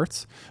their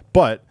parts.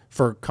 But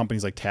for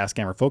companies like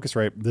Tascam or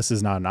Focusrite, this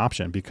is not an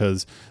option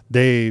because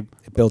it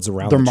builds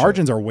around their the chip.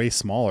 margins are way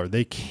smaller.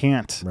 They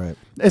can't. Right.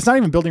 It's not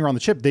even building around the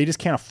chip. They just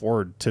can't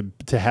afford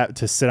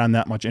to sit on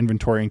that much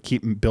inventory and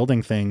keep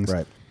building things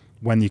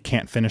when you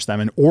can't finish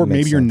them, or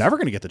maybe you're never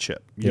going to get the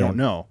chip. You don't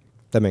know.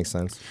 That makes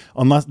sense.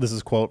 Unless, this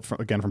is a quote from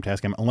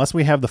Tascam, unless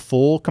we have the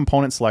full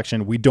component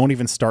selection, we don't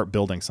even start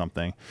building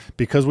something.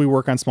 Because we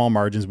work on small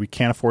margins, we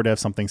can't afford to have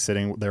something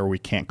sitting there we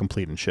can't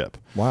complete and ship.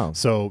 Wow.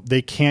 So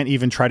they can't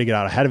even try to get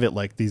out ahead of it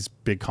like these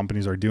big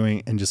companies are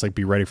doing and just like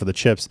be ready for the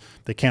chips.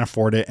 They can't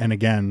afford it. And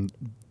again,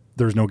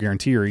 there's no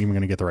guarantee you're even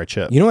going to get the right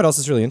chip. You know what else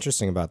is really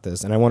interesting about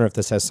this? And I wonder if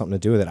this has something to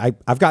do with it.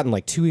 I've gotten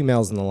like 2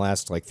 emails in the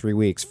last like 3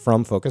 weeks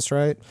from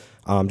Focusrite.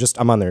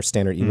 I'm on their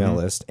standard email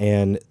list,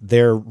 and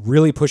they're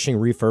really pushing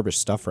refurbished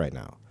stuff right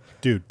now.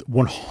 Dude,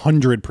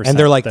 100%. And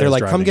they're like,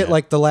 come get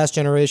like the last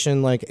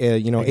generation, like,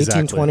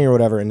 1820 or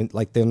whatever. And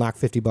like, they'll knock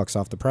 $50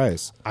 off the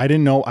price. I did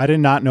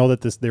not know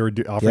that they were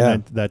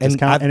offering that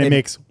discount. And it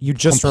makes you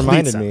just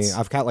reminded me. sense.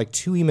 I've got like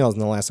 2 emails in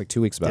the last like 2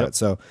 weeks about it.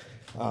 So,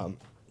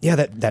 yeah,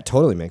 that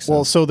totally makes sense.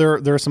 Well, so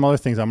there are some other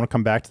things. I'm going to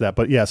come back to that.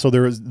 But yeah, so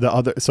there was the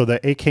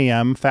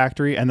AKM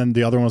factory, and then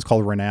the other one was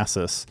called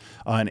Renesas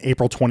in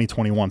April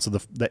 2021. So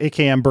the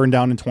AKM burned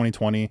down in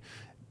 2020.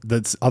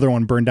 The other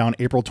one burned down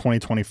April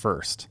 2021.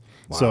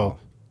 Wow. So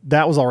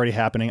that was already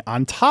happening.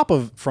 On top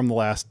of, from the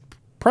last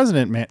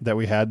president that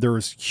we had, there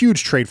was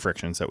huge trade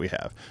frictions that we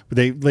have.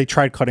 They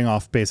tried cutting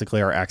off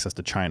basically our access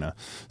to China.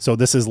 So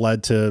this has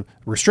led to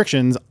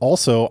restrictions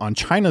also on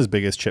China's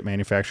biggest chip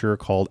manufacturer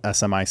called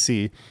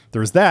SMIC.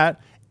 There's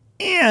that,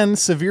 and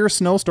severe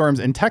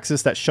snowstorms in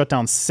Texas that shut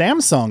down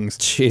Samsung's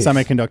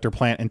semiconductor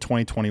plant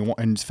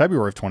in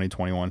February of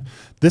 2021.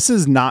 This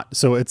is not,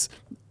 so it's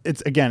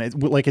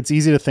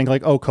easy to think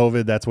like, oh,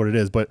 COVID, that's what it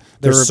is. But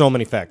there's so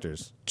many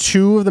factors.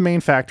 Two of the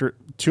main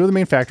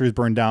factories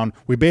burned down.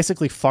 We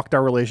basically fucked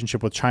our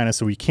relationship with China,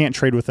 so we can't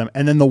trade with them.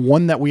 And then the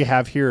one that we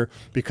have here,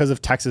 because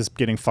of Texas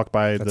getting fucked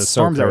by the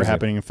storms that were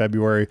happening in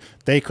February,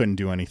 they couldn't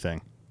do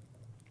anything.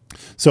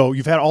 So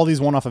you've had all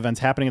these one-off events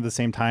happening at the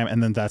same time,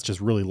 and then that's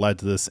just really led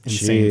to this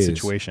insane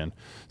situation.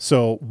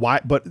 So why?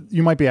 But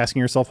you might be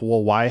asking yourself,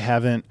 well, why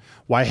hasn't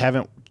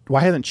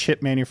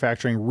chip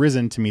manufacturing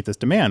risen to meet this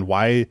demand?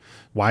 Why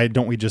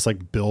don't we just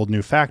like build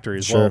new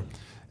factories? Sure. Well,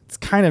 it's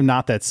kind of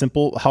not that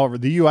simple. However,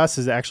 the U.S.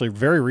 has actually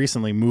very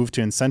recently moved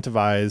to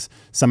incentivize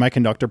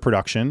semiconductor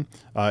production.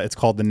 It's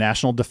called the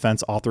National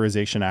Defense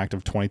Authorization Act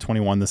of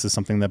 2021. This is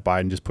something that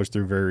Biden just pushed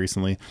through very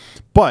recently.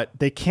 But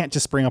they can't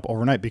just spring up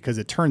overnight because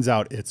it turns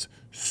out it's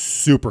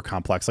super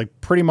complex. Like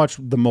pretty much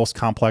the most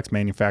complex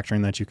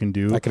manufacturing that you can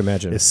do, I can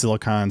imagine, is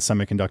silicon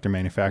semiconductor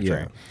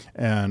manufacturing.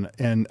 Yeah.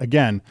 And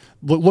again,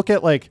 look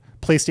at like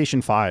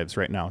PlayStation 5s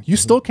right now. You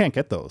still can't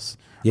get those.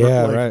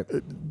 Yeah, right.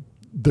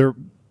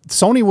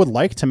 Sony would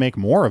like to make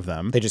more of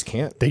them. They just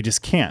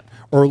can't.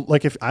 Or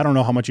like, if I don't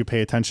know how much you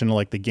pay attention to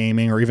like the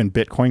gaming or even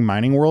Bitcoin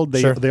mining world,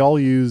 they all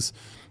use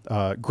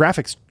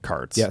graphics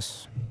cards.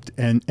 Yes.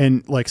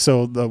 And like,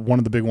 so one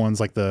of the big ones,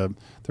 like there's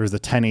the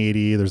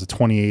 1080, there's a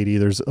 2080,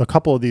 there's a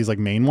couple of these like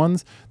main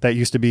ones that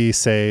used to be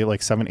say like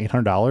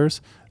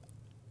 $700-800.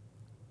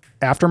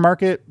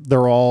 Aftermarket,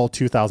 they're all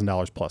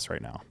 $2,000 plus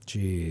right now.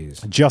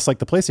 Jeez. Just like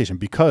the PlayStation,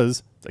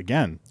 because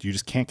again, you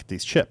just can't get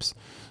these chips.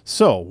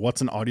 So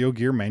what's an audio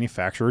gear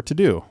manufacturer to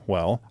do?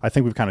 Well, I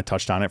think we've kind of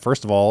touched on it.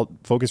 First of all,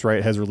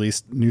 Focusrite has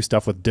released new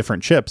stuff with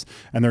different chips,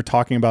 and they're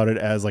talking about it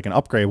as like an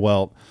upgrade.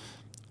 Well,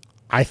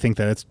 I think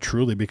that it's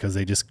truly because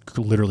they just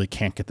literally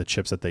can't get the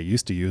chips that they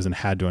used to use and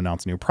had to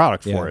announce a new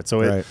product for it.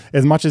 So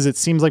as much as it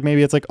seems like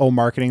maybe it's like, oh,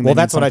 marketing. Well,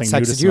 that's what I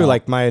texted you.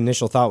 Like my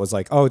initial thought was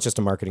like, oh, it's just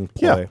a marketing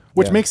play. Yeah,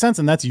 which makes sense.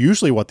 And that's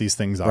usually what these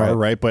things are,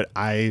 right? But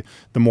the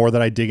more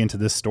that I dig into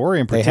this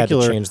story in particular,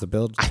 they had to change the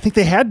build. I think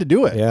they had to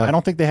do it. Yeah. I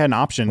don't think they had an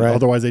option. Right.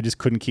 Otherwise, they just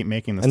couldn't keep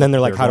making this. And then they're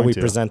like, how do we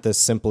present this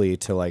simply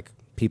to like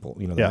people,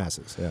 the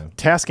masses. Yeah.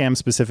 Tascam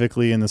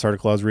specifically in this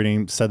article I was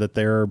reading said that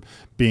they're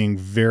being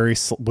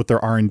with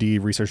their R&D,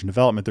 research and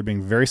development, they're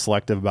being very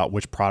selective about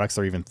which products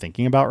they're even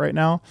thinking about right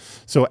now.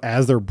 So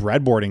as they're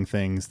breadboarding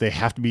things, they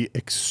have to be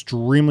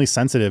extremely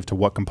sensitive to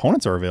what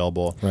components are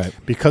available. Right.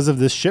 Because of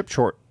this chip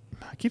short.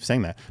 I keep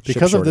saying that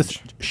because of this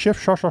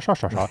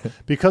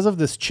because of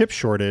this chip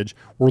shortage,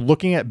 we're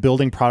looking at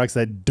building products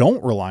that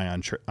don't rely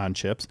on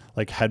chips,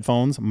 like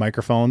headphones,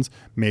 microphones,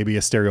 maybe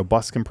a stereo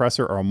bus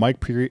compressor or a mic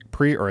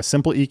pre or a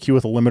simple EQ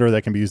with a limiter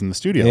that can be used in the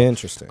studio.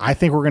 Interesting. I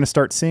think we're going to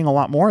start seeing a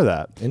lot more of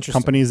that. Interesting.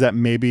 Companies that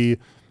maybe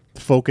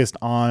focused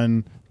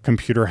on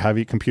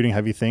computing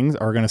heavy things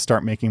are going to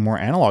start making more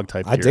analog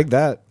type gear. I dig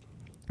that.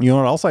 You know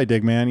what else I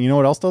dig, man? You know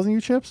what else doesn't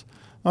use chips?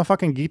 A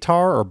fucking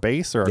guitar or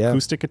bass or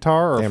acoustic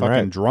guitar or a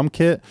fucking drum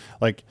kit.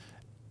 Like,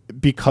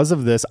 because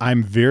of this,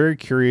 I'm very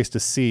curious to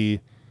see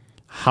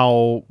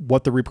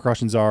what the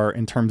repercussions are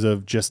in terms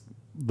of just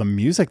the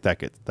music that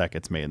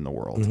gets made in the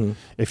world. Mm-hmm.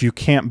 If you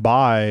can't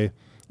buy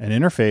an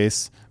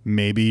interface,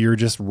 maybe you're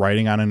just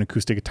writing on an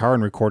acoustic guitar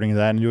and recording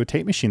that into a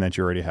tape machine that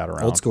you already had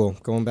around. Old school,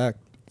 going back.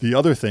 The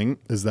other thing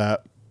is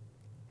that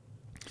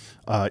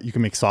you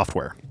can make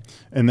software.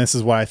 And this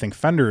is why I think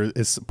Fender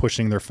is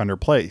pushing their Fender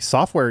Play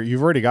software.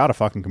 You've already got a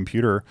fucking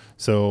computer.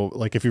 So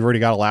like if you've already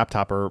got a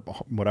laptop or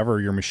whatever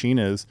your machine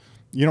is,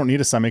 you don't need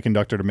a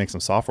semiconductor to make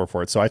some software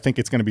for it. So I think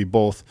it's going to be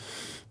both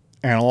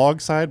analog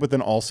side, but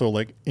then also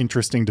like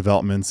interesting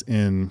developments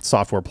in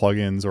software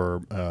plugins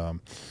or,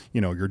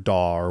 your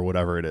DAW or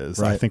whatever it is.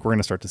 Right. I think we're going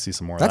to start to see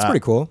some more of That's that.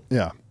 pretty cool.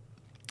 Yeah.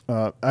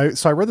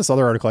 So I read this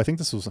other article. I think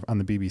this was on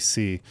the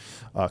BBC.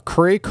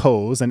 Curry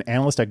Coase, an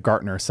analyst at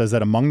Gartner, says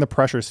that among the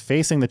pressures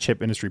facing the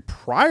chip industry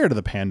prior to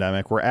the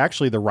pandemic were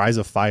actually the rise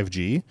of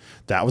 5G.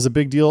 That was a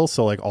big deal.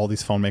 So like all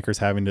these phone makers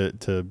having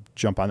to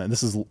jump on that.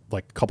 This is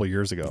like a couple of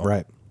years ago.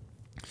 Right.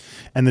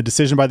 And the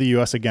decision by the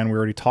U.S., again, we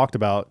already talked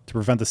about, to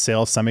prevent the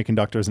sale of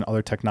semiconductors and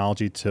other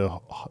technology to,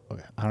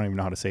 I don't even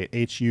know how to say it,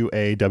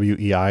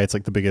 HUAWEI. It's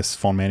like the biggest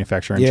phone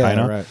manufacturer in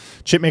China. Right.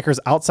 Chip makers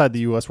outside the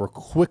U.S. were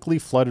quickly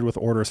flooded with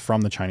orders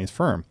from the Chinese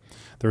firm.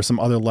 There are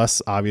some other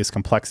less obvious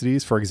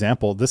complexities. For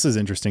example, this is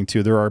interesting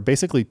too. There are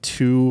basically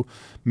two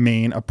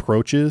main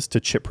approaches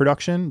to chip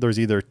production. There's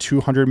either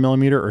 200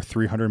 millimeter or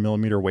 300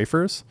 millimeter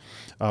wafers,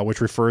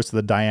 which refers to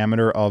the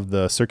diameter of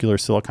the circular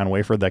silicon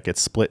wafer that gets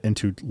split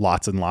into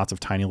lots and lots of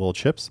tiny little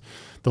chips.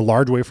 The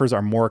large wafers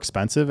are more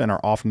expensive and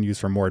are often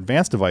used for more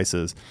advanced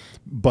devices.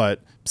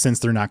 But since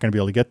they're not going to be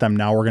able to get them,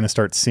 now we're going to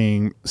start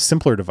seeing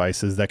simpler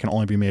devices that can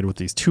only be made with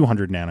these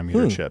 200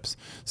 nanometer chips.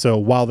 So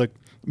while the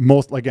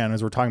most, again,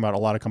 as we're talking about, a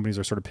lot of companies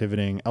are sort of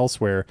pivoting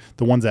elsewhere.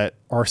 The ones that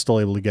are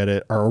still able to get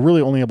it are really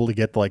only able to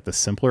get like the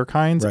simpler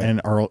kinds and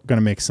are going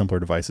to make simpler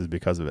devices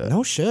because of it.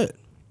 No shit.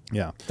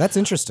 Yeah. That's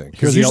interesting.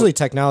 Because usually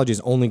technology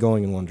is only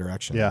going in one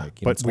direction. Yeah. Like,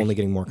 but it's only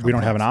getting more complex. We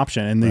don't have an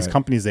option. And these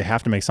companies, they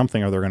have to make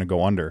something or they're going to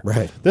go under.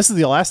 Right. This is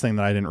the last thing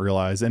that I didn't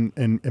realize. And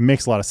it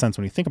makes a lot of sense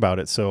when you think about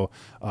it. So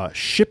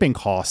shipping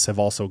costs have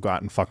also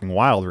gotten fucking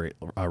wild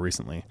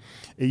recently.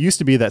 It used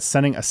to be that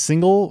sending a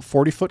single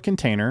 40-foot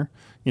container,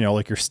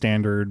 like your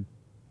standard,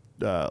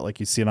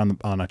 like you see it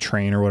on a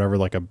train or whatever,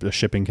 like a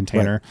shipping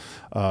container,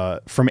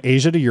 from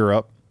Asia to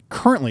Europe,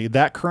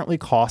 currently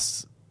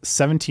costs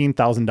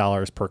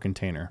 $17,000 per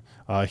container.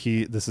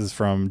 This is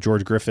from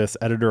George Griffiths,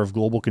 editor of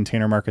global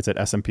container markets at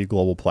S&P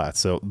Global Platts,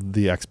 so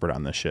the expert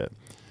on this shit.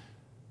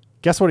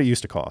 Guess what it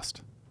used to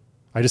cost?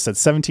 I just said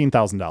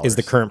 $17,000 is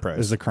the current price.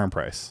 Is the current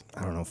price?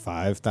 I don't know,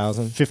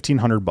 5,000,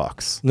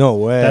 $1,500. No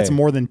way. That's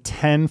more than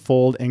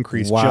 10-fold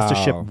increase just to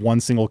ship one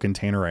single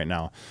container right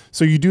now.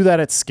 So you do that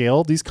at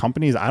scale. These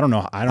companies, I don't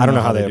know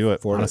how they do it.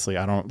 Honestly,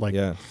 I don't like.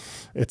 Yeah.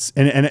 It's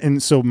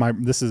and so I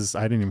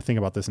didn't even think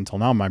about this until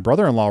now. My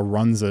brother-in-law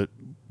runs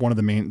one of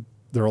the main.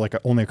 There are like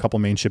only a couple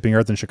main shipping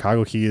yards in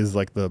Chicago. He is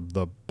like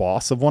the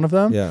boss of one of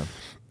them. Yeah.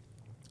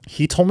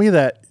 He told me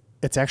that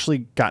it's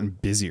actually gotten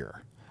busier.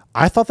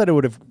 I thought that it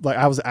would have, like,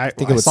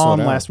 I saw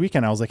him last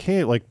weekend. I was like,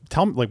 hey, like,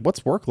 tell me, like,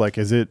 what's work like?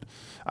 Is it,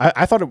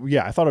 I thought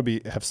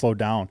it'd have slowed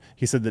down.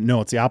 He said that no,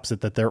 it's the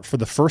opposite, that they're, for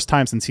the first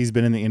time since he's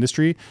been in the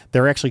industry,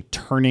 they're actually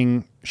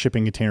turning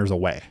shipping containers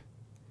away,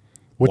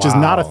 which is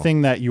not a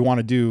thing that you want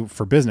to do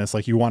for business.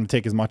 Like, you want to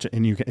take as much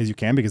as you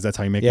can because that's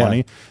how you make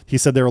money. He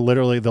said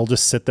they'll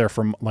just sit there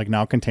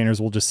now containers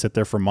will just sit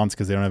there for months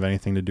because they don't have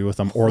anything to do with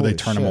them, or they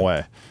turn them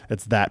away.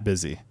 It's that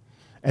busy.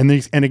 And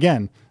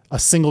again, a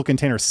single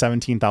container is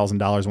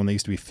 $17,000 when they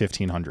used to be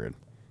 $1,500.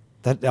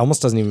 That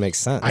almost doesn't even make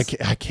sense. I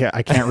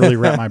can't really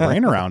wrap my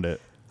brain around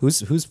it.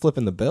 Who's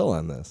flipping the bill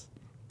on this?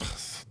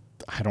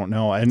 I don't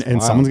know. And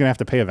someone's gonna have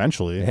to pay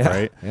eventually,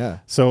 right? Yeah.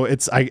 So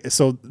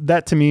so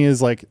that to me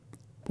is like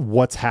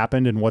what's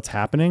happened and what's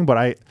happening.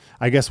 But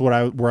I guess where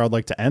I'd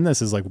like to end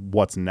this is like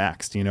what's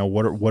next.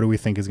 What do we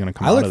think is going to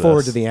come out of this? I look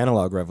forward to the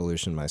analog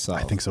revolution myself.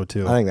 I think so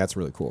too. I think that's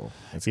really cool.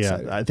 It's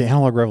exciting. The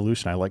analog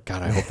revolution. I hope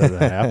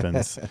that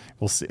happens.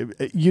 We'll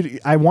see.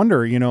 I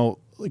wonder,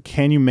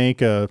 can you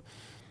make a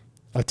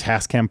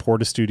Tascam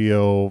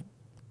Portastudio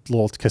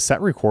little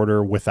cassette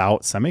recorder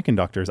without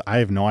semiconductors? I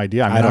have no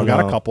idea. I mean, I've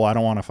got a couple. I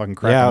don't want to fucking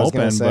crack them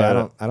open.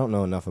 But I don't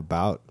know enough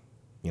about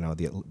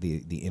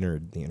the inner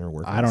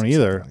workings. I don't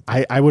either.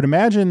 Like I would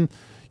imagine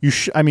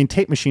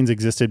tape machines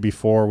existed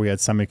before we had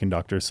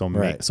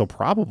semiconductors, so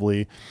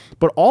probably.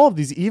 But all of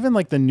these, even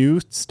like the new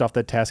stuff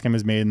that Tascam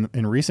has made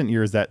in recent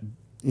years that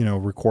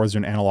records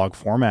in analog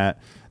format,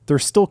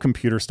 there's still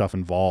computer stuff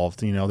involved.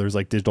 There's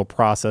like digital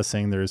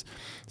processing, there's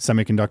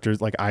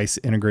semiconductors like ICE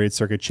integrated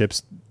circuit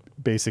chips.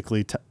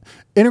 Basically,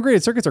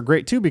 integrated circuits are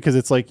great too because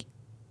it's like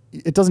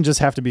it doesn't just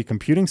have to be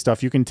computing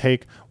stuff. You can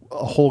take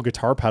a whole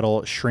guitar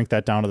pedal, shrink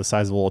that down to the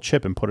size of a little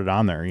chip, and put it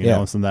on there.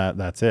 So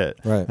that's it.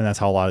 Right. And that's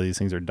how a lot of these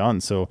things are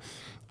done. So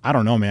I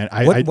don't know, man.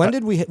 When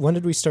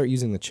did we start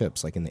using the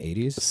chips? Like in the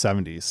 80s?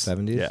 70s.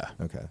 70s? Yeah.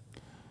 Okay.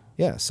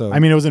 Yeah. So I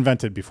mean, it was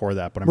invented before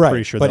that, but I'm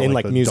pretty sure. But that in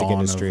like the music dawn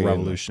industry, of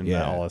revolution,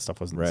 that all that stuff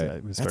wasn't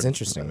right. That's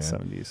interesting, man.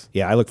 70s.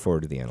 Yeah, I look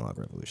forward to the analog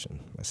revolution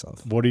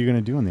myself. What are you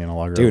gonna do in the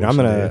analog revolution?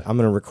 Dude, I'm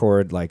gonna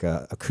record like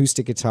a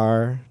acoustic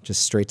guitar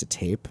just straight to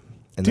tape.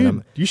 And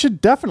then you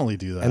should definitely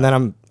do that. And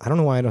then I don't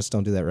know why I just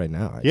don't do that right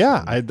now. Actually.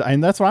 Yeah,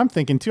 and that's what I'm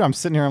thinking too. I'm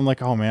sitting here, I'm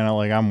like, oh man,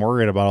 I'm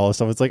worried about all this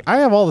stuff. It's like I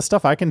have all the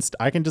stuff. I can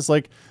just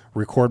like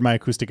record my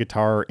acoustic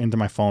guitar into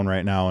my phone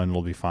right now, and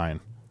it'll be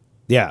fine.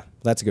 Yeah,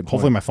 that's a good point.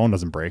 Hopefully my phone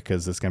doesn't break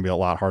because it's going to be a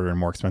lot harder and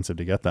more expensive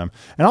to get them.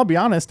 And I'll be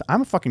honest,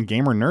 I'm a fucking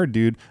gamer nerd,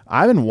 dude.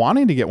 I've been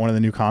wanting to get one of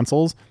the new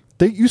consoles.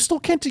 You still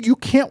can't. You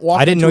can't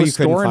walk into a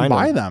store and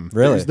buy them.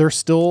 Really? They're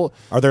still.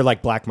 Are there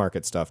like black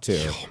market stuff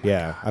too?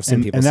 Yeah, I've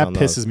seen people. And that selling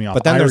pisses those. me off.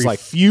 But then I there's like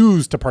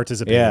refuse to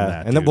participate in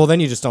that. And then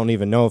you just don't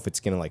even know if it's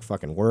gonna like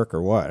fucking work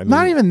or what. I mean,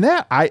 not even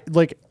that.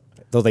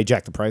 Though they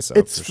jack the price up.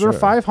 It's for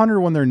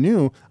 $500 when they're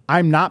new.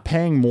 I'm not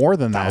paying more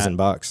than that.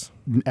 $1,000.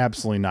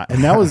 Absolutely not.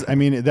 And that was, I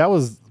mean, that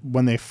was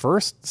when they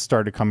first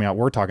started coming out.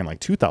 We're talking like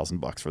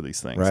 $2,000 for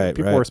these things. Right. Like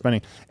people were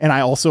spending. And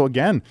I also,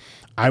 again,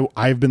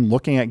 I've been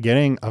looking at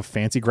getting a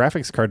fancy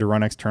graphics card to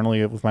run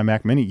externally with my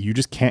Mac Mini. You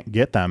just can't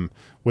get them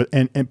with,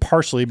 and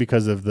partially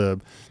because of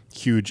the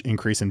huge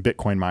increase in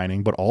Bitcoin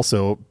mining, but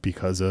also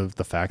because of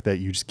the fact that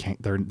you just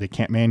can't. They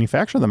can't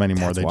manufacture them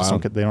anymore. They just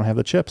don't. They don't have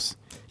the chips.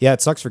 Yeah,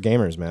 it sucks for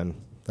gamers, man.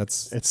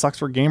 It sucks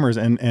for gamers,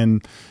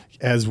 and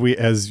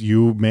as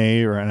you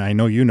may, and I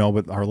know you know,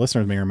 but our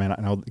listeners may or may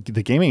not know,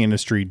 the gaming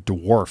industry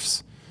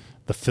dwarfs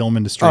the film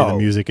industry and the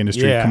music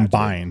industry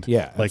combined. Dude.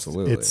 Yeah, like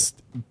absolutely. It's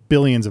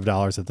billions of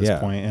dollars at this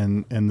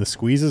point, and the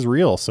squeeze is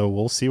real. So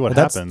we'll see what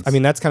happens. I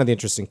mean, that's kind of the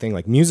interesting thing.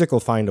 Like music will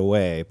find a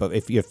way, but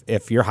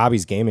if your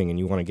hobby's gaming and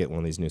you want to get one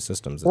of these new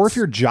systems, or if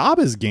your job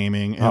is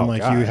gaming and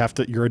you have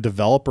to, you're a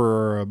developer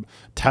or a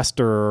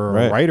tester or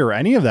a writer, or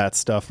any of that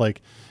stuff,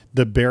 like.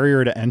 The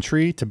barrier to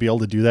entry to be able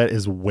to do that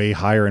is way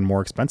higher and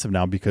more expensive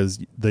now because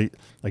even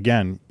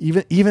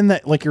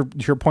that, like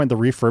your point, the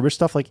refurbished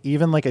stuff, like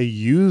even like a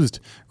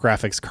used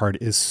graphics card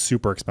is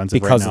super expensive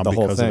because right now of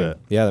the whole thing. Of it.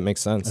 Yeah, that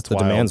makes sense. That's the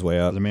wild. demand's way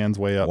up. The demand's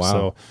way up. Wow.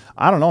 So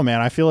I don't know,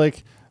 man. I feel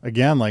like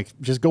again, like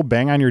just go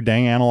bang on your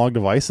dang analog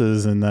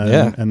devices and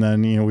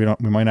then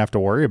we might have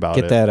to worry about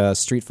Get it. that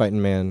Street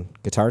Fighting Man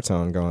guitar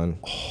tone going.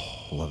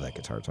 I love that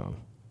guitar tone.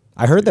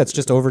 I heard that's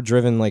just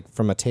overdriven like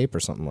from a tape or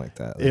something like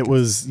that. Like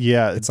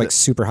it's like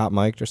super hot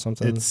mic'd or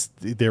something.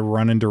 They're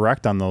running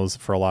direct on those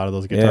for a lot of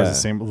those guitars. The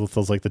same with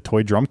those like the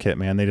toy drum kit,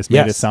 man. They just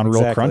made it sound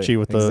real crunchy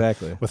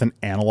with an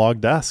analog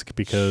desk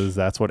because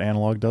that's what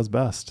analog does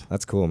best.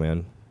 That's cool,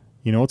 man.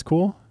 You know what's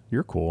cool?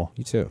 You're cool.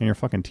 You too. And your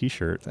fucking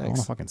t-shirt. Thanks. I want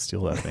to fucking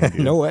steal that thing,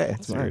 dude. No way.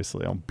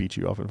 Seriously, I'll beat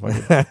you up if I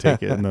can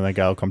take it. And then that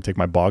guy will come take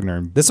my Bogner.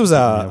 And this was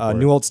a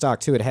new old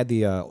stock too. It had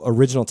the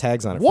original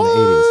tags on it from the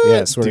 80s.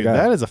 Yeah, swear to God.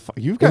 That is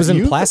it was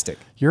in plastic.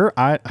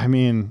 I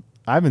mean,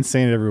 I've been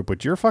saying it everywhere,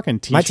 but your fucking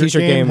t-shirt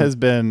game has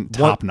been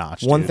top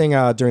notch. One thing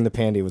during the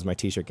pandy was my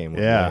t-shirt game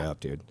went way up,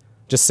 dude.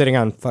 Just sitting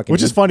on fucking...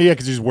 Which is funny,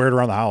 because you just wear it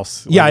around the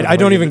house. Yeah, I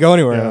don't even go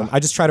anywhere. Yeah.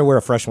 I just try to wear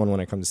a fresh one when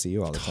I come to see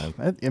you all the time.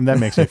 And that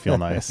makes me feel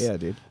nice. Yeah,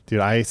 dude. Dude,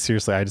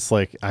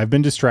 I've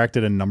been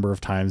distracted a number of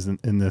times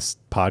in this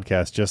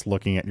podcast just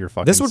looking at your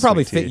fucking... This would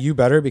probably fit you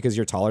better because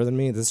you're taller than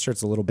me. This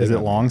shirt's a little big. Is it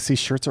long? See,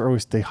 shirts are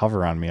always... They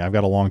hover on me. I've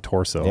got a long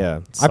torso. Yeah.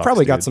 I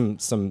probably got some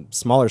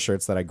smaller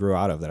shirts that I grew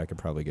out of that I could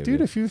probably give you.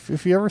 Dude,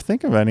 if you ever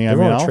think of any,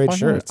 I'll trade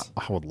shirts.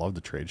 I would love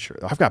to trade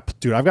shirts. I've got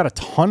a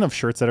ton of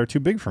shirts that are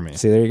too big for me.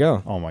 See, there you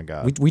go. Oh my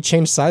God. We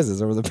changed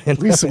sizes over the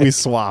pandemic. We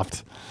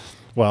swapped.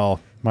 Well,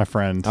 my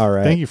friend, all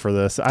right. Thank you for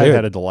this. I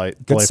had a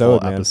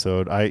delightful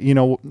episode.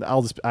 Man.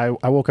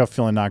 I woke up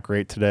feeling not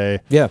great today.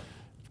 Yeah.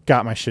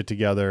 Got my shit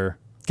together.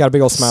 Got a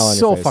big old smile on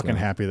your face. So fucking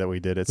happy that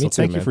we did it. Me so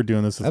too, thank you for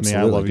doing this with me.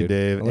 I love you,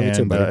 Dave. I love you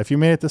too, buddy. If you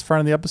made it this far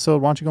in the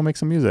episode, why don't you go make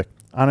some music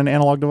on an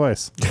analog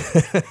device?